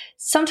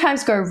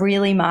sometimes go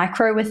really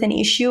micro with an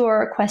issue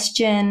or a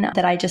question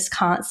that I just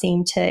can't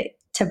seem to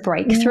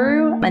break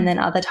through. And then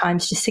other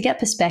times just to get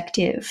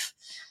perspective.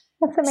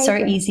 That's amazing.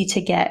 So easy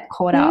to get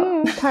caught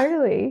up.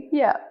 Totally.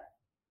 Yeah.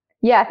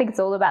 Yeah, I think it's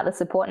all about the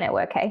support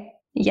network, hey?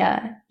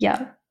 Yeah.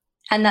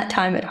 And that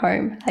time at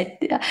home.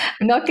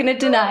 I'm not going to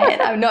deny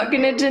it. I'm not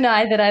going to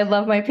deny that I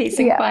love my peace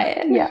and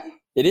quiet. Yeah.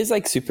 It is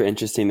like super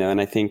interesting though. And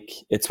I think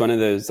it's one of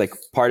those, like,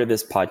 part of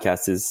this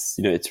podcast is,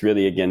 it's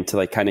really, again, to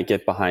like kind of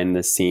get behind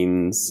the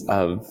scenes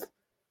of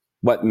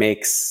what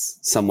makes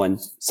someone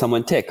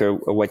tick, or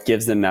what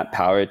gives them that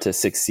power to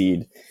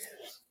succeed.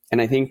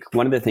 And I think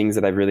one of the things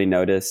that I've really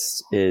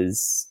noticed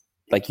is,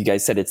 like you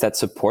guys said, it's that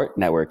support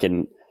network.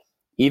 And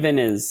even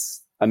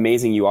as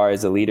amazing you are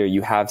as a leader,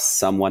 you have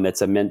someone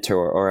that's a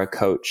mentor or a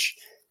coach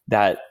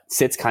that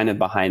sits kind of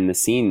behind the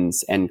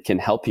scenes and can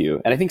help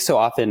you. And I think so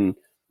often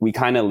we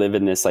kind of live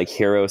in this like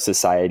hero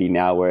society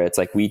now, where it's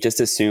like we just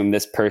assume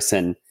this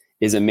person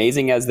is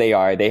amazing as they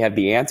are. They have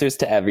the answers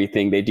to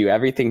everything. They do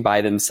everything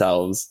by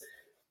themselves.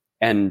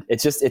 And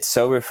it's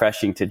so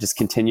refreshing to just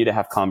continue to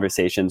have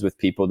conversations with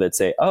people that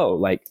say, oh,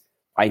 like,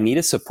 I need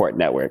a support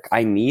network.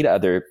 I need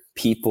other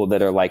people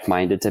that are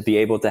like-minded to be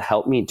able to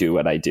help me do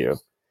what I do.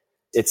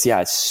 It's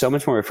so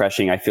much more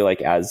refreshing. I feel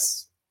like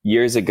as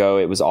years ago,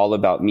 it was all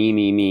about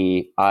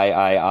me,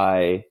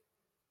 I.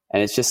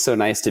 And it's just so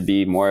nice to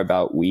be more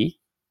about we.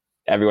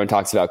 Everyone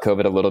talks about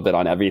COVID a little bit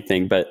on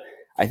everything, but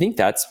I think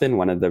that's been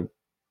one of the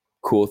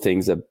cool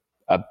things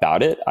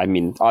about it. I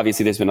mean,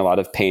 obviously there's been a lot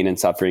of pain and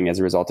suffering as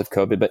a result of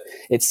COVID, but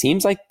it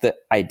seems like the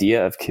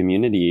idea of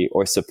community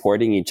or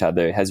supporting each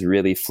other has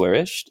really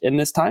flourished in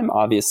this time,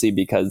 obviously,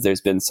 because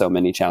there's been so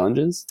many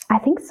challenges. I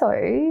think so.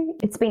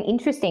 It's been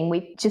interesting.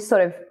 We've just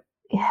sort of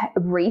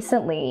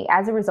recently,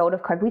 as a result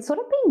of COVID, we've sort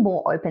of been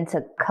more open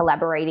to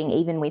collaborating,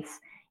 even with,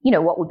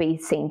 what would be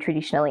seen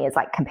traditionally as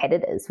like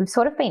competitors. We've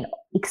sort of been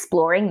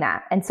exploring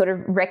that and sort of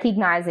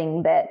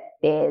recognizing that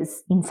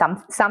there's, in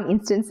some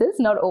instances,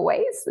 not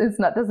always,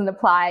 doesn't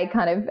apply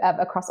kind of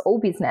across all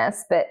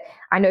business, but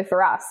I know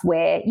for us,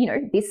 we're,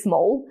 this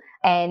small,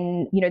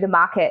 and, the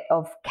market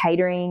of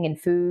catering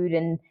and food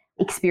and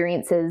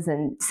experiences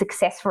and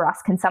success for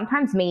us can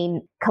sometimes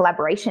mean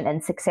collaboration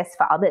and success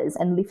for others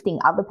and lifting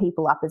other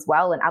people up as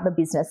well and other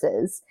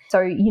businesses. So,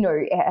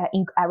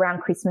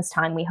 around Christmas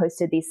time, we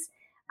hosted this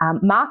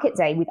market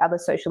day with other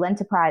social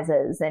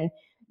enterprises, and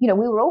we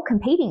were all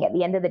competing at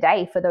the end of the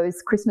day for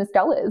those Christmas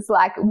dollars.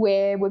 Like,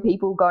 where were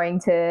people going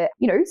to,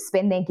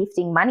 spend their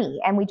gifting money?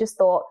 And we just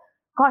thought,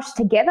 gosh,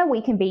 together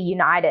we can be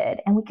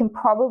united, and we can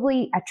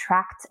probably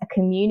attract a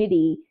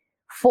community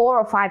 4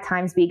 or 5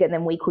 times bigger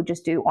than we could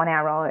just do on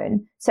our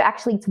own. So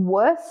actually it's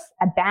worth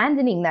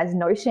abandoning those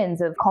notions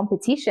of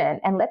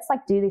competition, and let's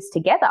do this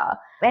together.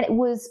 And it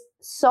was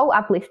so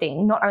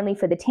uplifting, not only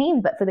for the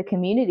team, but for the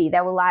community.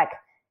 They were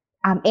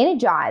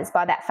energized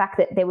by that fact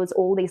that there was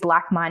all these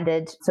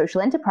like-minded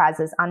social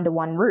enterprises under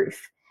one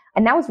roof.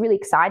 And that was really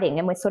exciting.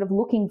 And we're sort of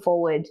looking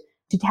forward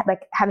to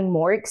having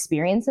more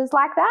experiences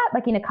like that.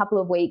 In a couple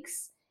of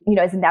weeks,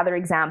 as another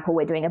example,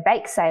 we're doing a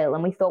bake sale,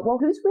 and we thought, well,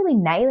 who's really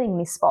nailing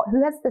this spot?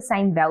 Who has the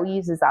same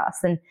values as us?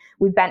 And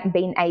we've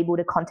been able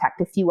to contact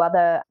a few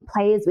other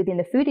players within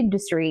the food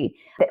industry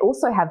that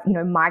also have,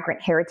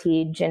 migrant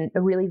heritage and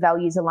really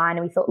values aligned.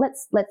 And we thought,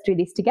 let's do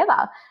this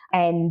together,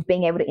 and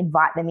being able to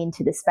invite them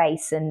into the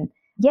space. And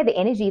the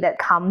energy that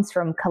comes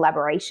from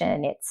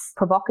collaboration, it's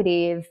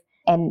provocative,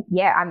 and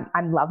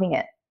I'm loving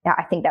it.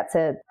 I think that's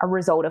a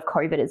result of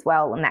COVID as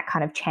well, and that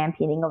kind of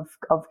championing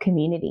of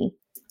community.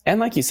 And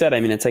like you said,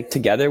 I mean, it's like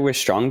together we're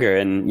stronger.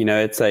 And,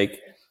 it's like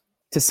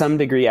to some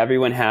degree,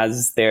 everyone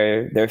has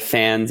their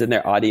fans and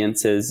their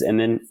audiences. And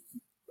then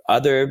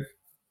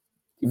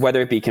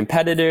whether it be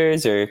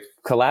competitors or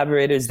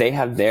collaborators, they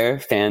have their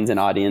fans and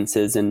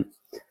audiences. And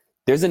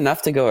there's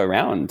enough to go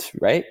around,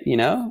 right?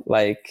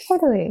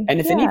 Totally.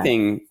 And if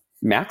anything,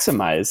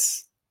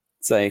 maximize.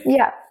 It's like,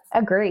 yeah,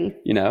 agree.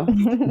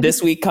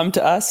 This week come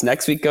to us,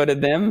 next week go to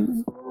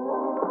them.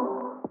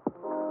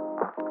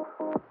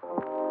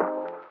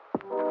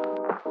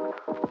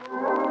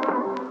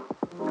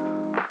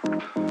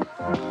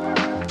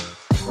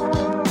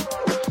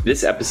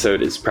 This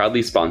episode is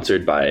proudly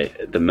sponsored by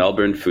the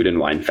Melbourne Food and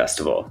Wine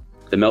Festival.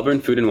 The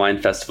Melbourne Food and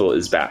Wine Festival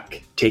is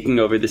back, taking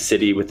over the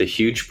city with a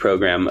huge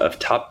program of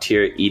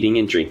top-tier eating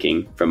and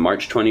drinking from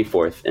March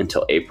 24th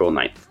until April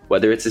 9th.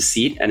 Whether it's a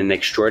seat at an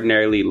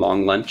extraordinarily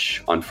long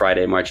lunch on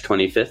Friday, March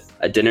 25th,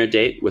 a dinner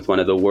date with one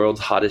of the world's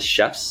hottest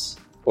chefs,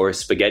 or a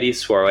spaghetti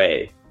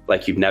soiree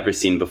like you've never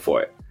seen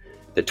before,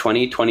 the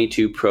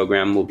 2022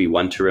 program will be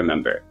one to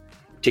remember.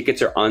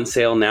 Tickets are on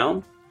sale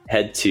now.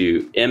 Head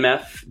to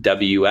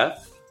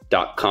mfwf.com.au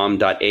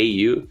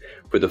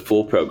for the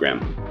full program.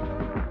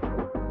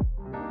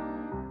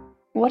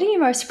 What are you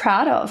most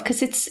proud of?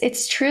 Because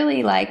it's truly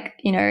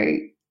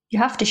you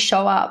have to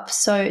show up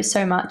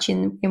so much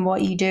in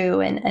what you do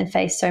and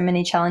face so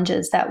many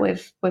challenges that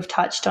we've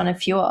touched on a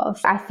few of.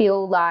 I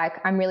feel like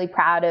I'm really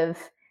proud of,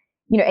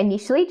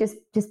 initially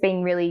just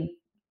being really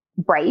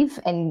brave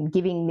and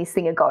giving this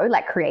thing a go,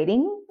 like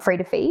creating Free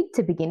to Feed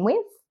to begin with.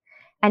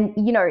 And,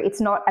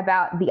 it's not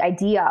about the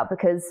idea,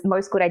 because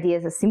most good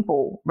ideas are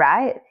simple,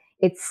 right?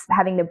 It's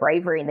having the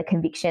bravery and the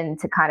conviction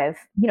to kind of,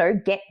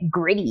 get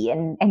gritty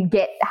and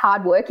get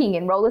hardworking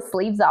and roll the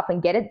sleeves up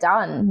and get it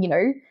done,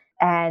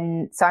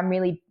 And so I'm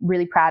really,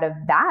 really proud of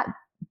that.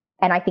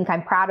 And I think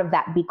I'm proud of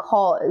that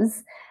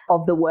because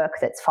of the work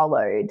that's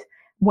followed.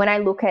 When I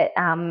look at,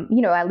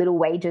 our little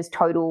wages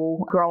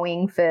total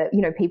growing for,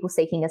 people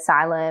seeking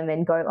asylum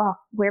and go, oh,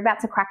 we're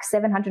about to crack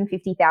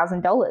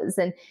 $750,000.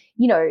 And,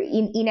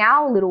 in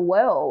our little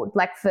world,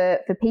 like for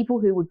people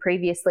who would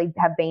previously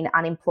have been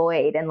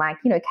unemployed and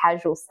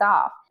casual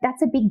staff,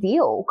 that's a big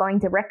deal, going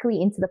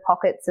directly into the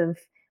pockets of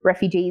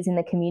refugees in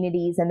the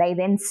communities. And they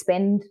then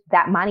spend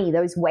that money,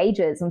 those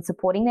wages, on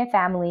supporting their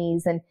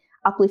families and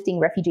uplifting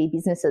refugee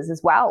businesses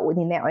as well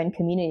within their own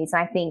communities.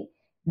 And I think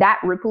that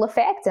ripple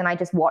effect, and I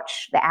just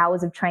watch the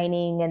hours of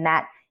training and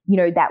that,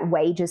 that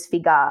wages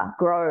figure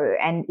grow,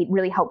 and it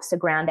really helps to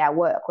ground our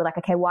work. We're like,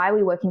 okay, why are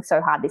we working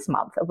so hard this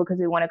month? Or because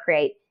we want to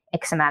create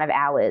X amount of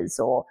hours,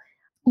 or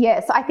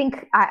so I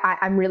think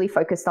I'm really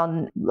focused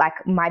on,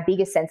 my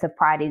biggest sense of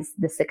pride is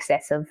the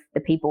success of the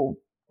people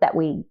that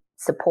we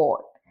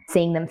support,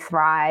 seeing them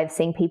thrive,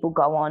 seeing people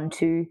go on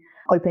to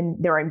open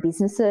their own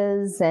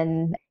businesses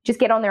and just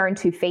get on their own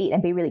 2 feet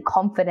and be really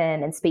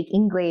confident and speak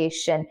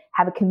English and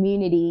have a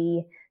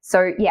community.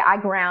 So I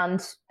ground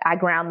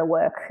the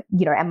work,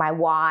 and my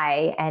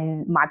why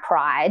and my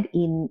pride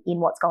in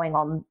what's going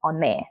on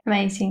there.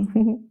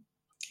 Amazing.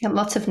 Got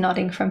lots of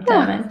nodding from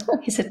Thurman.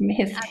 He's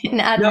in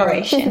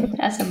admiration,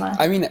 as am I.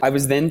 I mean, I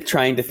was then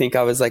trying to think,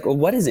 I was like, well,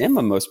 what is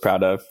Emma most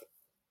proud of?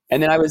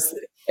 And then I was...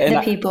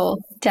 the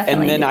people,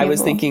 definitely. And then I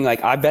was thinking,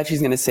 I bet she's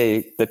going to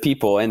say the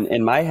people. And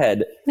in my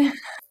head,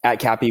 at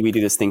Cappy, we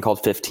do this thing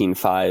called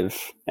 15-5.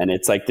 And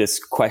it's like this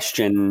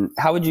question,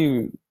 how would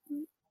you...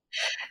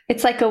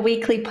 It's like a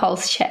weekly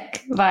pulse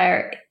check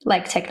via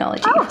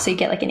technology. Oh. So you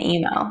get an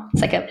email.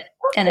 It's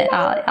and it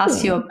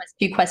asks you a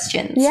few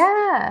questions.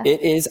 Yeah.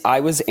 It is.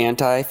 I was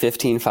anti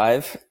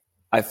 15-5.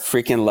 I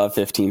freaking love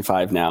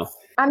 15-5 now.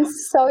 I'm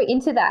so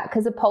into that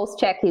because a pulse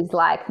check is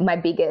my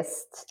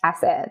biggest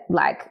asset,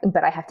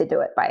 but I have to do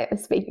it by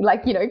speaking,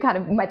 kind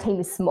of my team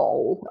is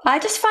small. I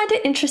just find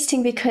it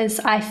interesting because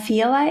I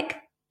feel like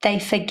they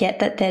forget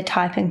that they're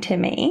typing to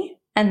me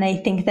and they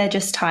think they're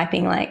just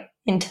typing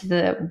into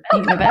the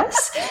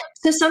universe.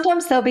 So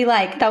sometimes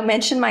they'll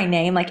mention my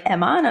name,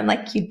 Emma, and I'm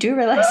like, you do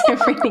realize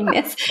I'm reading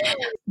this.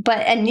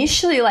 But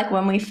initially,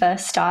 when we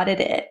first started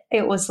it,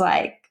 it was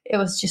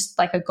just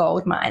like a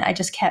gold mine. I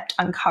just kept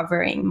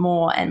uncovering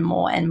more and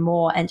more and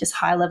more and just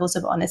high levels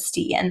of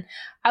honesty. And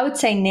I would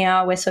say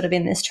now we're sort of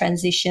in this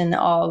transition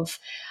of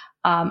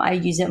I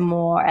use it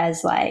more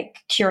as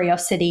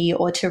curiosity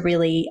or to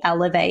really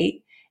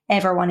elevate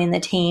everyone in the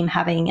team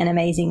having an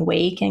amazing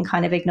week and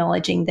kind of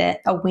acknowledging that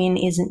a win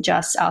isn't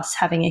just us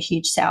having a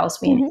huge sales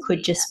win. Mm-hmm. It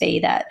could just be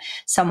that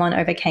someone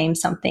overcame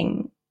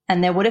something.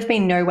 And there would have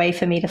been no way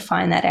for me to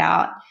find that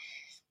out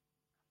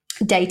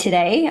day to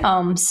day.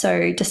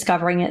 So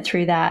discovering it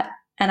through that.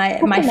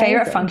 And my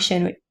favorite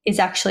function is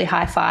actually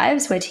high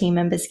fives, where team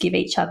members give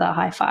each other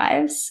high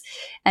fives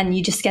and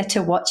you just get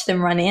to watch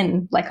them run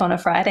in on a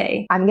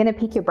Friday. I'm going to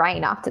pick your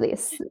brain after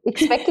this.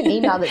 Expect an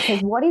email that says,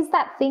 what is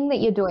that thing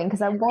that you're doing?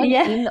 Because I want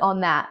in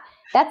on that.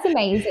 That's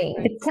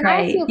amazing. Can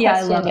I ask you a question?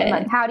 I love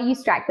it. How do you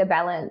strike the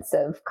balance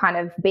of kind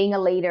of being a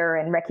leader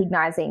and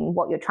recognizing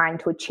what you're trying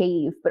to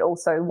achieve, but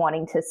also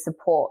wanting to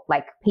support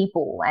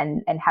people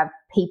and have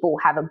people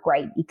have a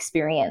great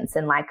experience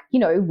and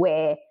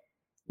where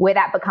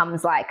that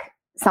becomes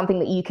something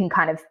that you can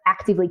kind of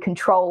actively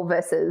control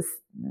versus,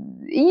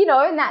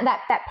 and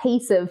that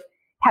piece of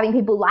having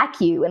people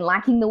like you and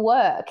liking the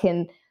work.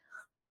 And,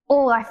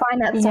 I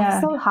find that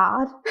stuff so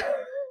hard.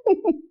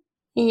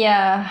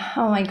 Yeah.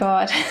 Oh my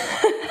God.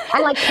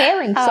 And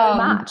caring so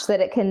much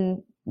that it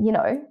can,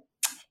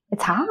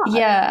 it's hard.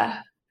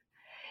 Yeah.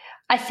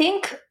 I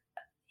think,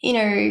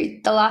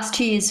 the last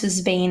 2 years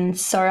has been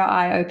so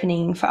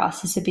eye-opening for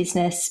us as a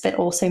business, but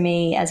also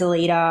me as a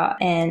leader.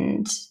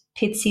 And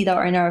Pitsy, the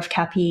owner of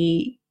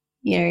Cappy,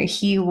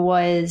 he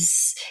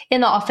was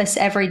in the office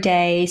every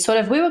day.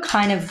 We were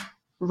kind of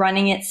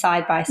running it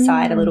side by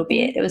side a little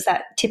bit. It was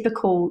that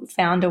typical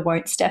founder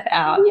won't step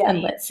out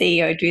and let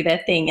CEO do their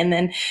thing. And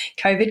then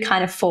COVID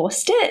kind of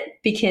forced it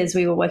because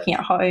we were working at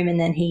home, and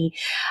then he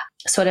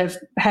sort of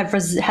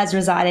has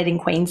resided in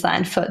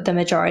Queensland for the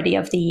majority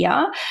of the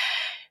year.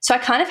 So I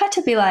kind of had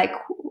to be like,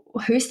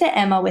 who's the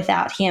Emma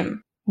without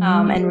him?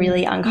 And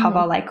really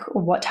uncover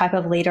what type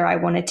of leader I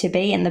wanted to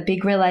be. And the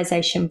big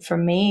realization for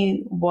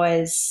me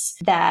was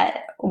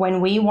that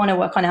when we want to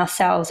work on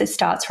ourselves, it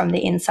starts from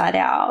the inside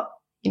out.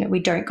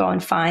 We don't go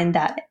and find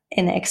that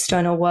in the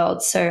external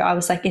world. So I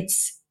was like,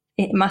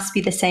 it must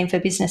be the same for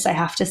business. I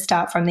have to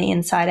start from the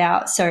inside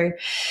out. So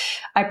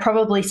I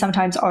probably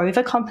sometimes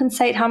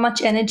overcompensate how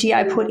much energy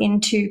I put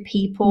into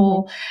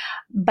people,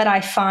 but I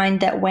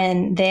find that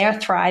when they're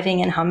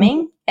thriving and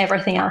humming,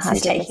 everything else 100%.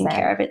 is taking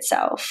care of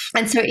itself.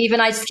 And so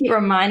even I just keep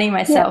reminding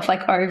myself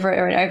like over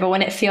and over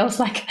when it feels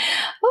like,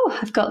 oh,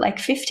 I've got like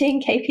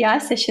 15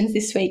 KPI sessions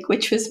this week,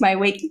 which was my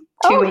week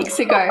 2 weeks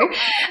ago.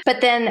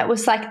 But then it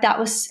was like, that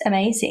was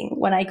amazing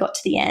when I got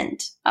to the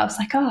end. I was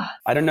like, oh.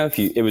 I don't know if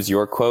it was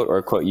your quote or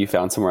a quote you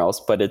found somewhere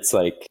else, but it's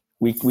like,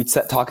 we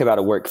talk about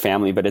a work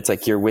family, but it's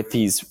like you're with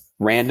these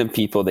random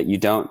people that you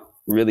don't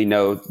really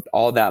know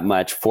all that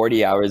much,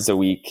 40 hours a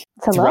week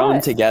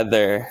thrown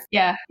together.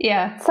 Yeah.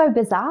 Yeah. So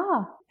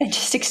bizarre. And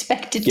just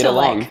expected Get to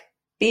along. like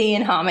be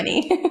in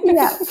harmony.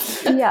 Yeah.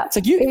 It's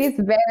like it is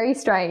very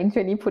strange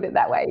when you put it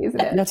that way, isn't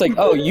it? And it's like,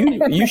 oh,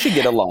 you should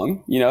get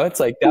along. You know, it's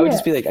like, that would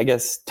just be like, I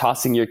guess,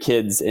 tossing your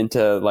kids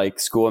into like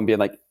school and being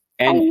like,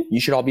 and you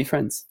should all be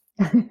friends.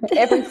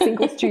 Every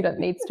single student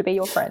needs to be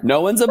your friend.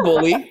 No one's a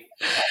bully.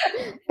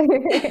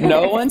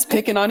 No one's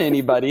picking on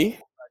anybody.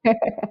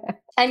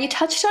 And you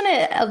touched on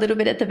it a little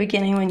bit at the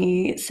beginning when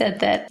you said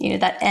that, you know,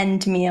 that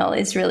end meal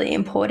is really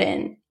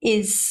important.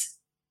 Is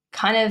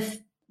kind of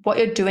what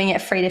you're doing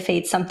at Free to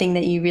Feed something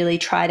that you really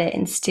try to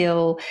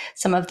instill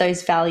some of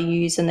those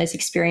values and those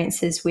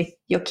experiences with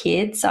your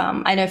kids?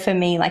 I know for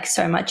me, like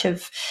so much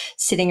of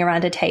sitting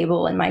around a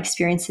table and my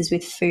experiences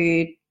with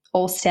food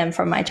all stem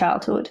from my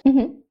childhood.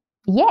 Mm-hmm.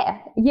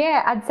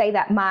 Yeah, I'd say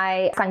that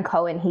my son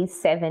Cohen, he's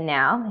 7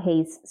 now.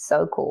 He's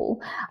so cool.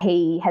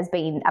 He has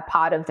been a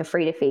part of the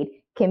Free to Feed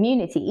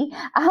community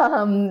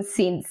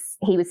since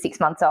he was 6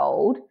 months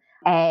old,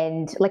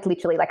 and like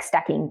literally like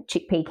stacking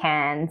chickpea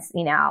cans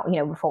in our, you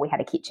know, before we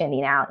had a kitchen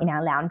in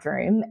our lounge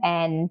room.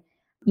 And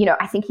you know,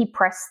 I think he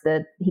pressed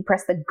the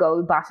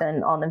go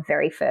button on the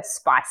very first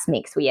spice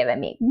mix we ever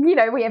made.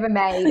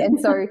 And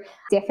so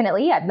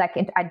definitely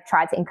I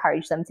tried to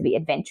encourage them to be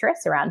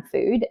adventurous around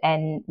food.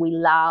 And we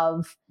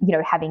love, you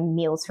know, having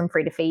meals from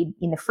Free to Feed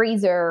in the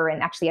freezer.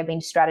 And actually I've been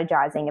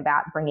strategizing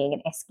about bringing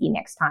an esky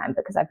next time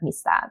because I've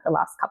missed that the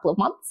last couple of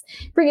months.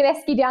 Bring an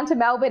esky down to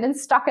Melbourne and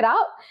stock it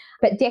up.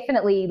 But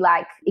definitely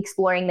like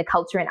exploring the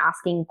culture and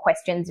asking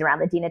questions around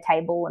the dinner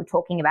table and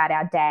talking about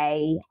our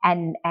day.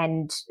 And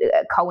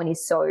Cohen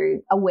is so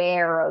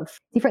aware of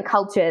different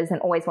cultures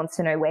and always wants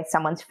to know where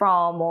someone's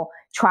from or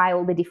try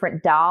all the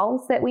different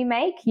dals that we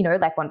make, you know,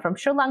 like one from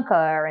Sri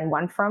Lanka and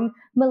one from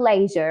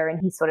Malaysia.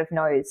 And he sort of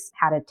knows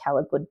how to tell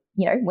a good,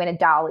 you know, when a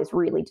dal is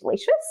really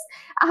delicious.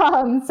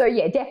 So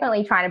yeah,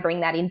 definitely trying to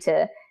bring that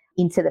into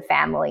the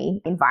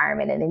family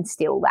environment and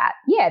instill that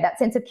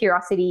sense of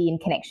curiosity and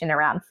connection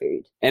around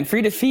food. And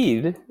Free to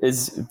Feed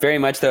is very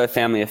much though a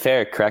family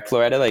affair, correct,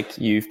 Loretta? Like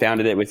you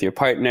founded it with your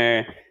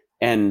partner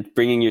and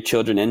bringing your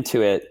children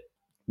into it.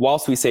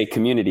 Whilst we say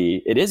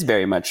community, it is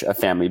very much a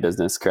family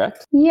business,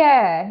 correct?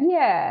 Yeah,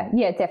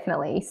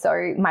 definitely.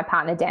 So my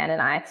partner Dan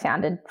and I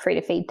founded Free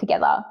to Feed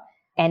together,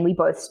 and we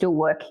both still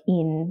work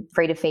in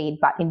Free to Feed,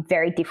 but in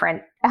very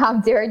different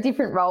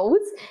roles,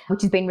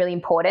 which has been really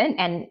important.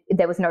 And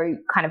there was no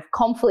kind of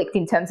conflict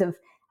in terms of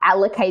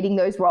allocating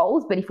those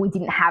roles. But if we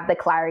didn't have the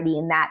clarity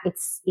in that,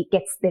 it's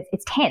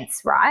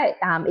tense, right?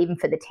 Even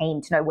for the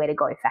team to know where to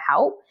go for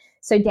help.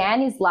 So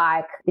Dan is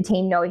like, the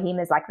team know him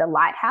as like the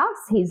lighthouse.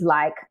 He's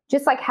like,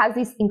 just like has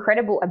this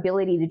incredible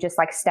ability to just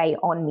like stay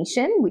on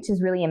mission, which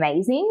is really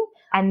amazing.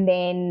 And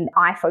then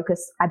I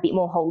focus a bit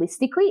more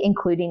holistically,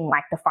 including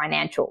like the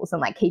financials and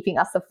like keeping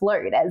us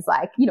afloat as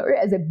like, you know,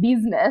 as a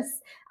business,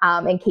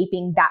 and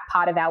keeping that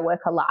part of our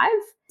work alive.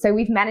 So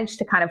we've managed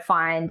to kind of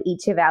find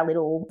each of our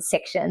little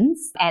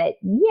sections, and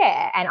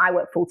and I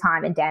work full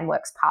time and Dan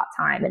works part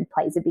time and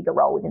plays a bigger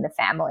role within the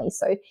family.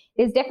 So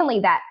there's definitely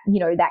that, you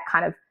know, that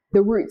kind of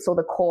the roots or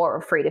the core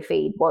of Free to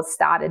Feed was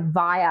started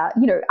via,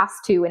 you know, us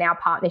two and our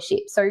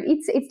partnership. So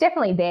it's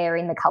definitely there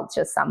in the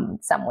culture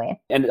somewhere.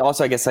 And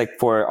also, I guess, like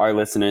for our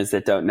listeners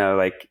that don't know,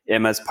 like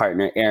Emma's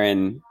partner,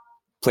 Aaron,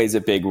 plays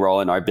a big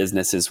role in our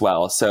business as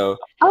well. So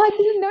I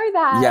didn't know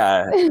that.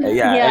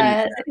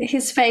 Yeah.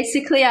 He's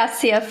basically our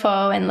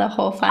CFO and the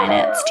whole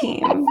finance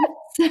team.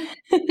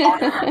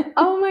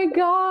 Oh my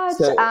gosh.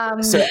 There's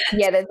a so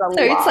lot.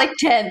 It's like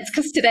tense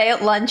because today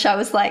at lunch I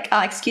was like,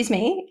 excuse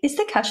me, is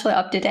the cash flow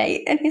up to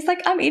date? And he's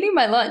like, I'm eating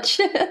my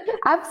lunch.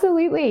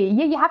 Absolutely.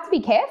 Yeah, you have to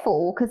be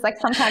careful because like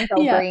sometimes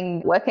they'll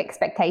bring work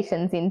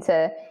expectations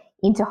into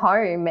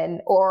home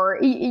or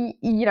you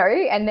know,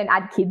 and then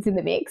add kids in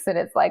the mix, and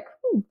it's like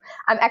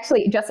I'm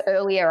actually just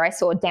earlier I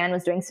saw Dan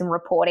was doing some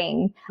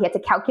reporting. He had to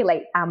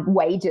calculate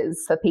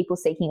wages for people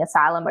seeking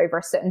asylum over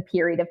a certain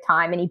period of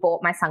time, and he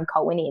brought my son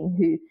Cohen in,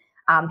 who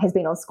has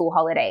been on school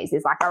holidays.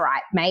 He's like, all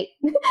right, mate,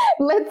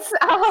 let's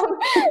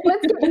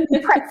get you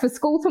prep for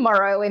school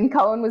tomorrow. And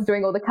Cohen was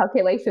doing all the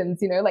calculations,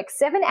 you know, like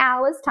 7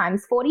 hours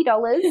times $40.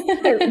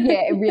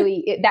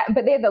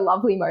 But they're the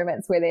lovely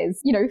moments where there's,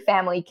 you know,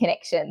 family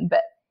connection.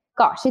 But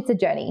gosh, it's a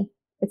journey.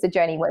 It's a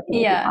journey working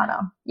with your partner.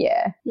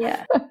 Yeah.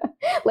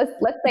 let's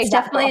say it's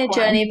definitely a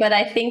journey, but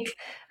I think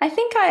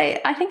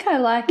I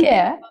like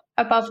it.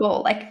 Above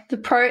all, like the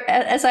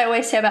as I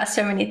always say about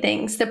so many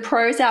things, the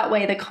pros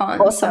outweigh the cons.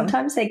 Awesome.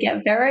 Sometimes they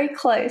get very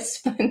close,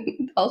 but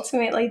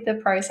ultimately the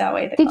pros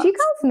outweigh the cons. Did you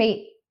guys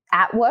meet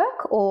at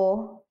work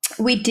or?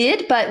 We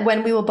did, but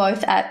when we were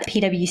both at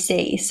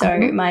PwC. So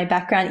my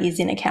background is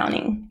in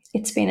accounting.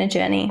 It's been a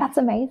journey. That's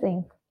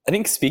amazing. I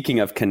think speaking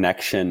of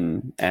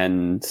connection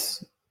and,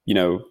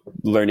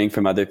 learning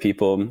from other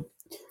people,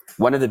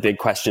 one of the big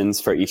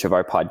questions for each of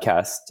our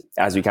podcasts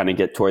as we kind of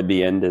get toward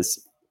the end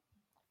is,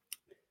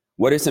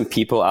 what are some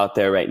people out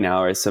there right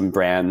now or some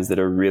brands that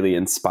are really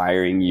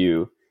inspiring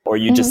you, or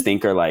you just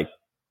think are like,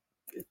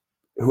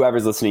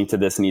 whoever's listening to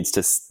this needs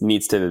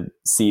to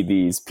see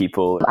these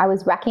people? I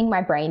was racking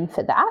my brain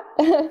for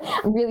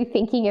that, really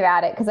thinking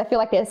about it, because I feel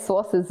like there's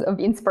sources of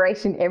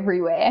inspiration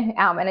everywhere.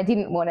 And I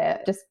didn't want to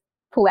just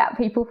pull out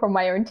people from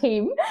my own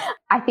team.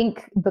 I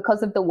think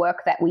because of the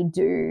work that we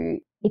do,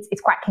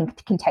 it's quite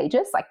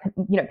contagious. Like,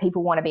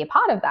 people want to be a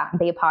part of that and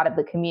be a part of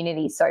the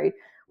community. So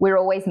we're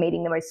always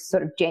meeting the most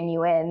sort of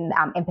genuine,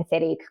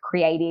 empathetic,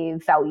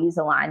 creative,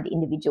 values-aligned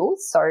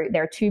individuals. So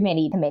there are too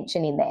many to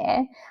mention in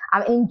there.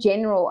 In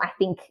general, I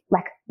think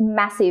like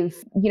massive,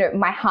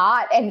 my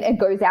heart and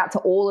goes out to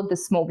all of the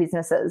small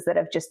businesses that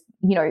have just,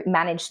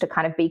 managed to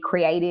kind of be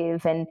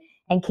creative and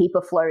keep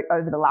afloat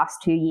over the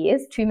last 2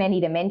 years. Too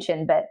many to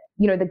mention, but,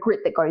 the grit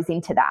that goes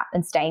into that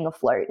and staying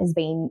afloat has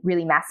been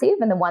really massive.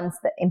 And the ones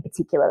that in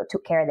particular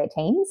took care of their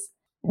teams.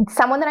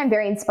 Someone that I'm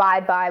very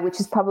inspired by, which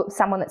is probably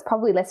someone that's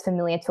probably less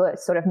familiar to a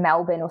sort of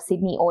Melbourne or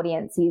Sydney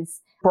audience, is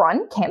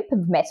Bron Kemp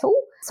of Metal.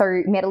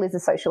 So Metal is a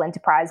social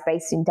enterprise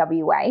based in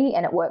WA,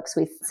 and it works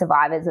with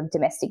survivors of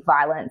domestic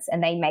violence.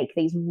 And they make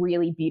these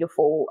really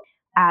beautiful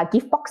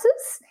gift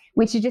boxes,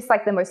 which is just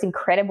like the most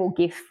incredible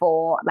gift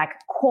for like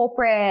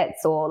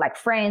corporates or like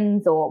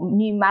friends or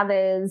new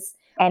mothers.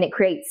 And it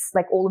creates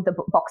like all of the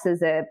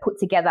boxes are put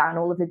together, and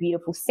all of the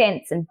beautiful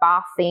scents and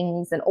bath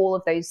things and all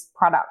of those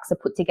products are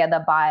put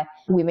together by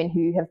women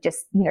who have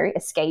just,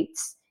 escaped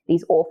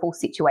these awful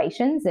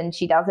situations. And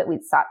she does it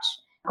with such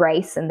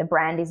grace, and the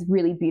brand is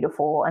really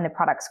beautiful and the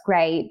product's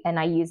great. And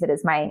I use it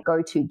as my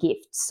go-to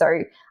gift.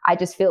 So I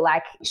just feel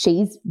like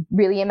she's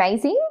really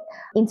amazing.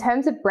 In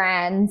terms of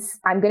brands,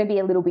 I'm going to be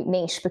a little bit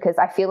niche because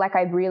I feel like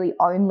I really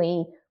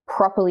only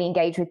properly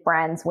engage with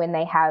brands when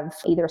they have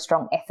either a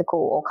strong ethical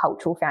or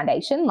cultural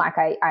foundation. Like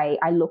I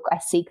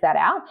seek that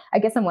out. I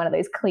guess I'm one of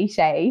those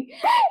cliche,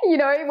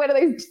 one of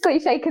those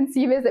cliche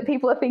consumers that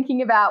people are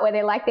thinking about where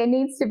they're like, there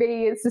needs to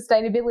be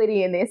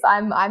sustainability in this.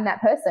 I'm that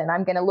person.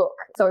 I'm going to look.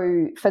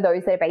 So for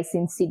those that are based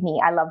in Sydney,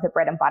 I love the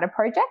Bread and Butter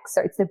Project.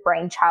 So it's the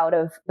brainchild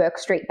of Burke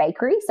Street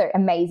Bakery. So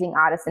amazing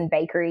artisan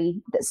bakery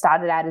that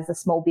started out as a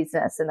small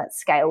business and that's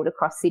scaled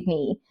across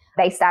Sydney.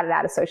 They started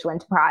out as social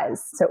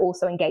enterprise. So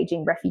also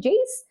engaging refugees.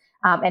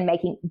 And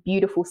making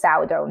beautiful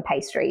sourdough and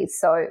pastries.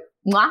 So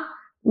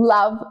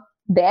love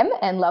them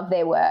and love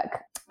their work.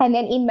 And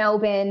then in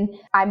Melbourne,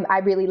 I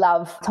really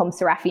love Tom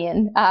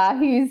Serafian,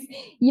 who's,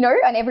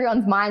 on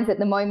everyone's minds at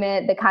the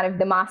moment,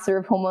 the master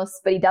of hummus,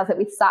 but he does it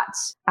with such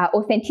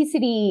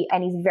authenticity,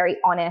 and he's very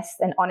honest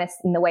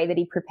in the way that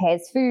he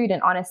prepares food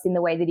and honest in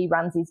the way that he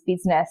runs his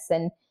business.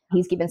 And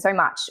he's given so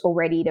much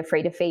already to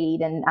Free to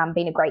Feed and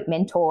been a great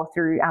mentor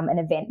through an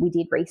event we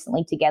did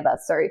recently together.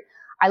 So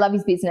I love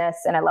his business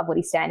and I love what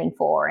he's standing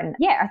for. And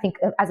I think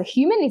as a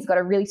human, he's got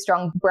a really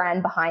strong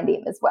brand behind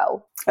him as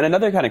well. And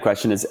another kind of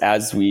question is,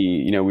 as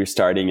we're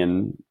starting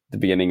in the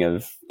beginning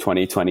of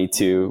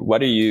 2022,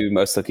 what are you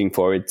most looking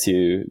forward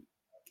to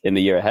in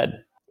the year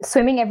ahead?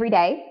 Swimming every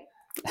day.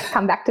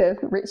 Come back to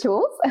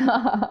rituals.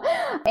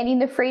 And in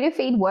the Free to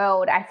Feed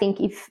world, I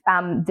think if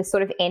the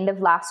sort of end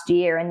of last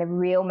year and the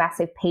real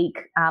massive peak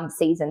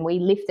season, we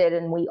lifted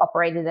and we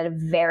operated at a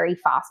very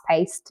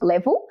fast-paced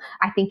level.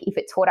 I think if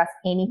it taught us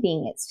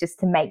anything, it's just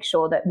to make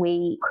sure that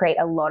we create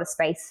a lot of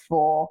space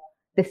for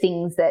the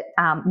things that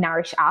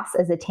nourish us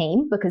as a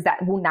team, because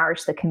that will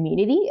nourish the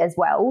community as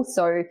well.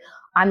 So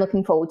I'm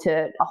looking forward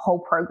to a whole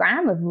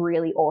program of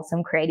really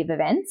awesome creative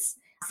events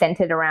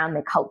centered around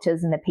the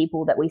cultures and the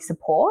people that we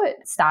support,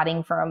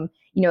 starting from,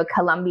 a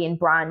Colombian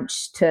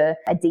brunch to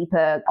a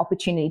deeper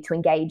opportunity to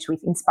engage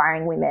with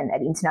inspiring women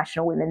at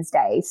International Women's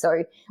Day.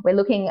 So we're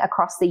looking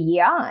across the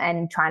year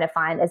and trying to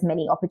find as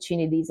many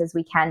opportunities as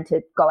we can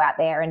to go out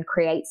there and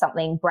create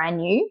something brand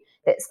new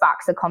that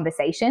sparks a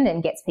conversation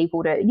and gets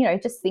people to,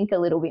 just think a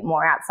little bit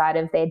more outside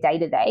of their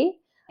day-to-day.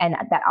 And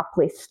that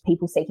uplifts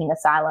people seeking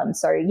asylum.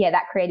 So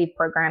that creative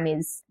program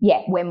is,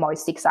 we're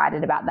most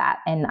excited about that.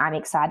 And I'm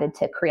excited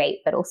to create,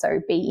 but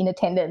also be in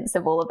attendance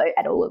of all of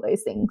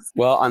those things.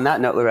 Well, on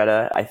that note,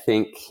 Loretta, I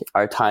think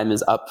our time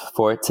is up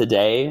for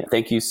today.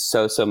 Thank you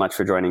so much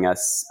for joining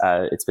us.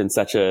 It's been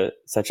such a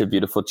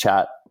beautiful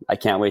chat. I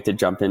can't wait to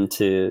jump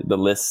into the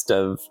list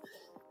of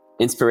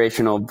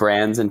inspirational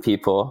brands and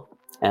people.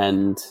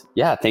 And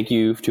thank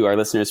you to our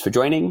listeners for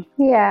joining.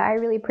 Yeah, I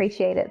really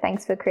appreciate it.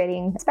 Thanks for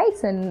creating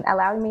space and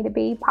allowing me to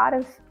be part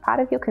of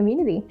your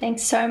community.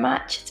 Thanks so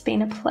much. It's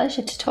been a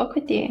pleasure to talk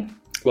with you.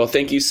 Well,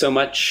 thank you so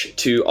much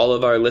to all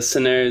of our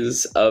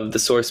listeners of the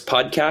Source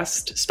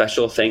podcast.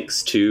 Special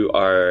thanks to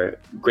our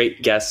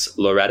great guest,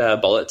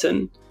 Loretta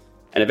Bolotin.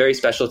 And a very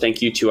special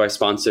thank you to our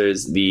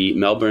sponsors, the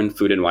Melbourne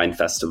Food and Wine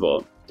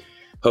Festival.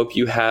 Hope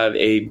you have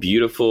a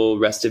beautiful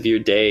rest of your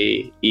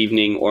day,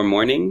 evening, or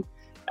morning.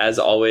 as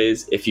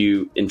always, if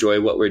you enjoy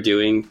what we're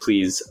doing,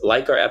 please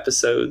like our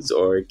episodes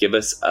or give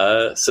us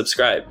a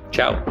subscribe.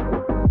 Ciao.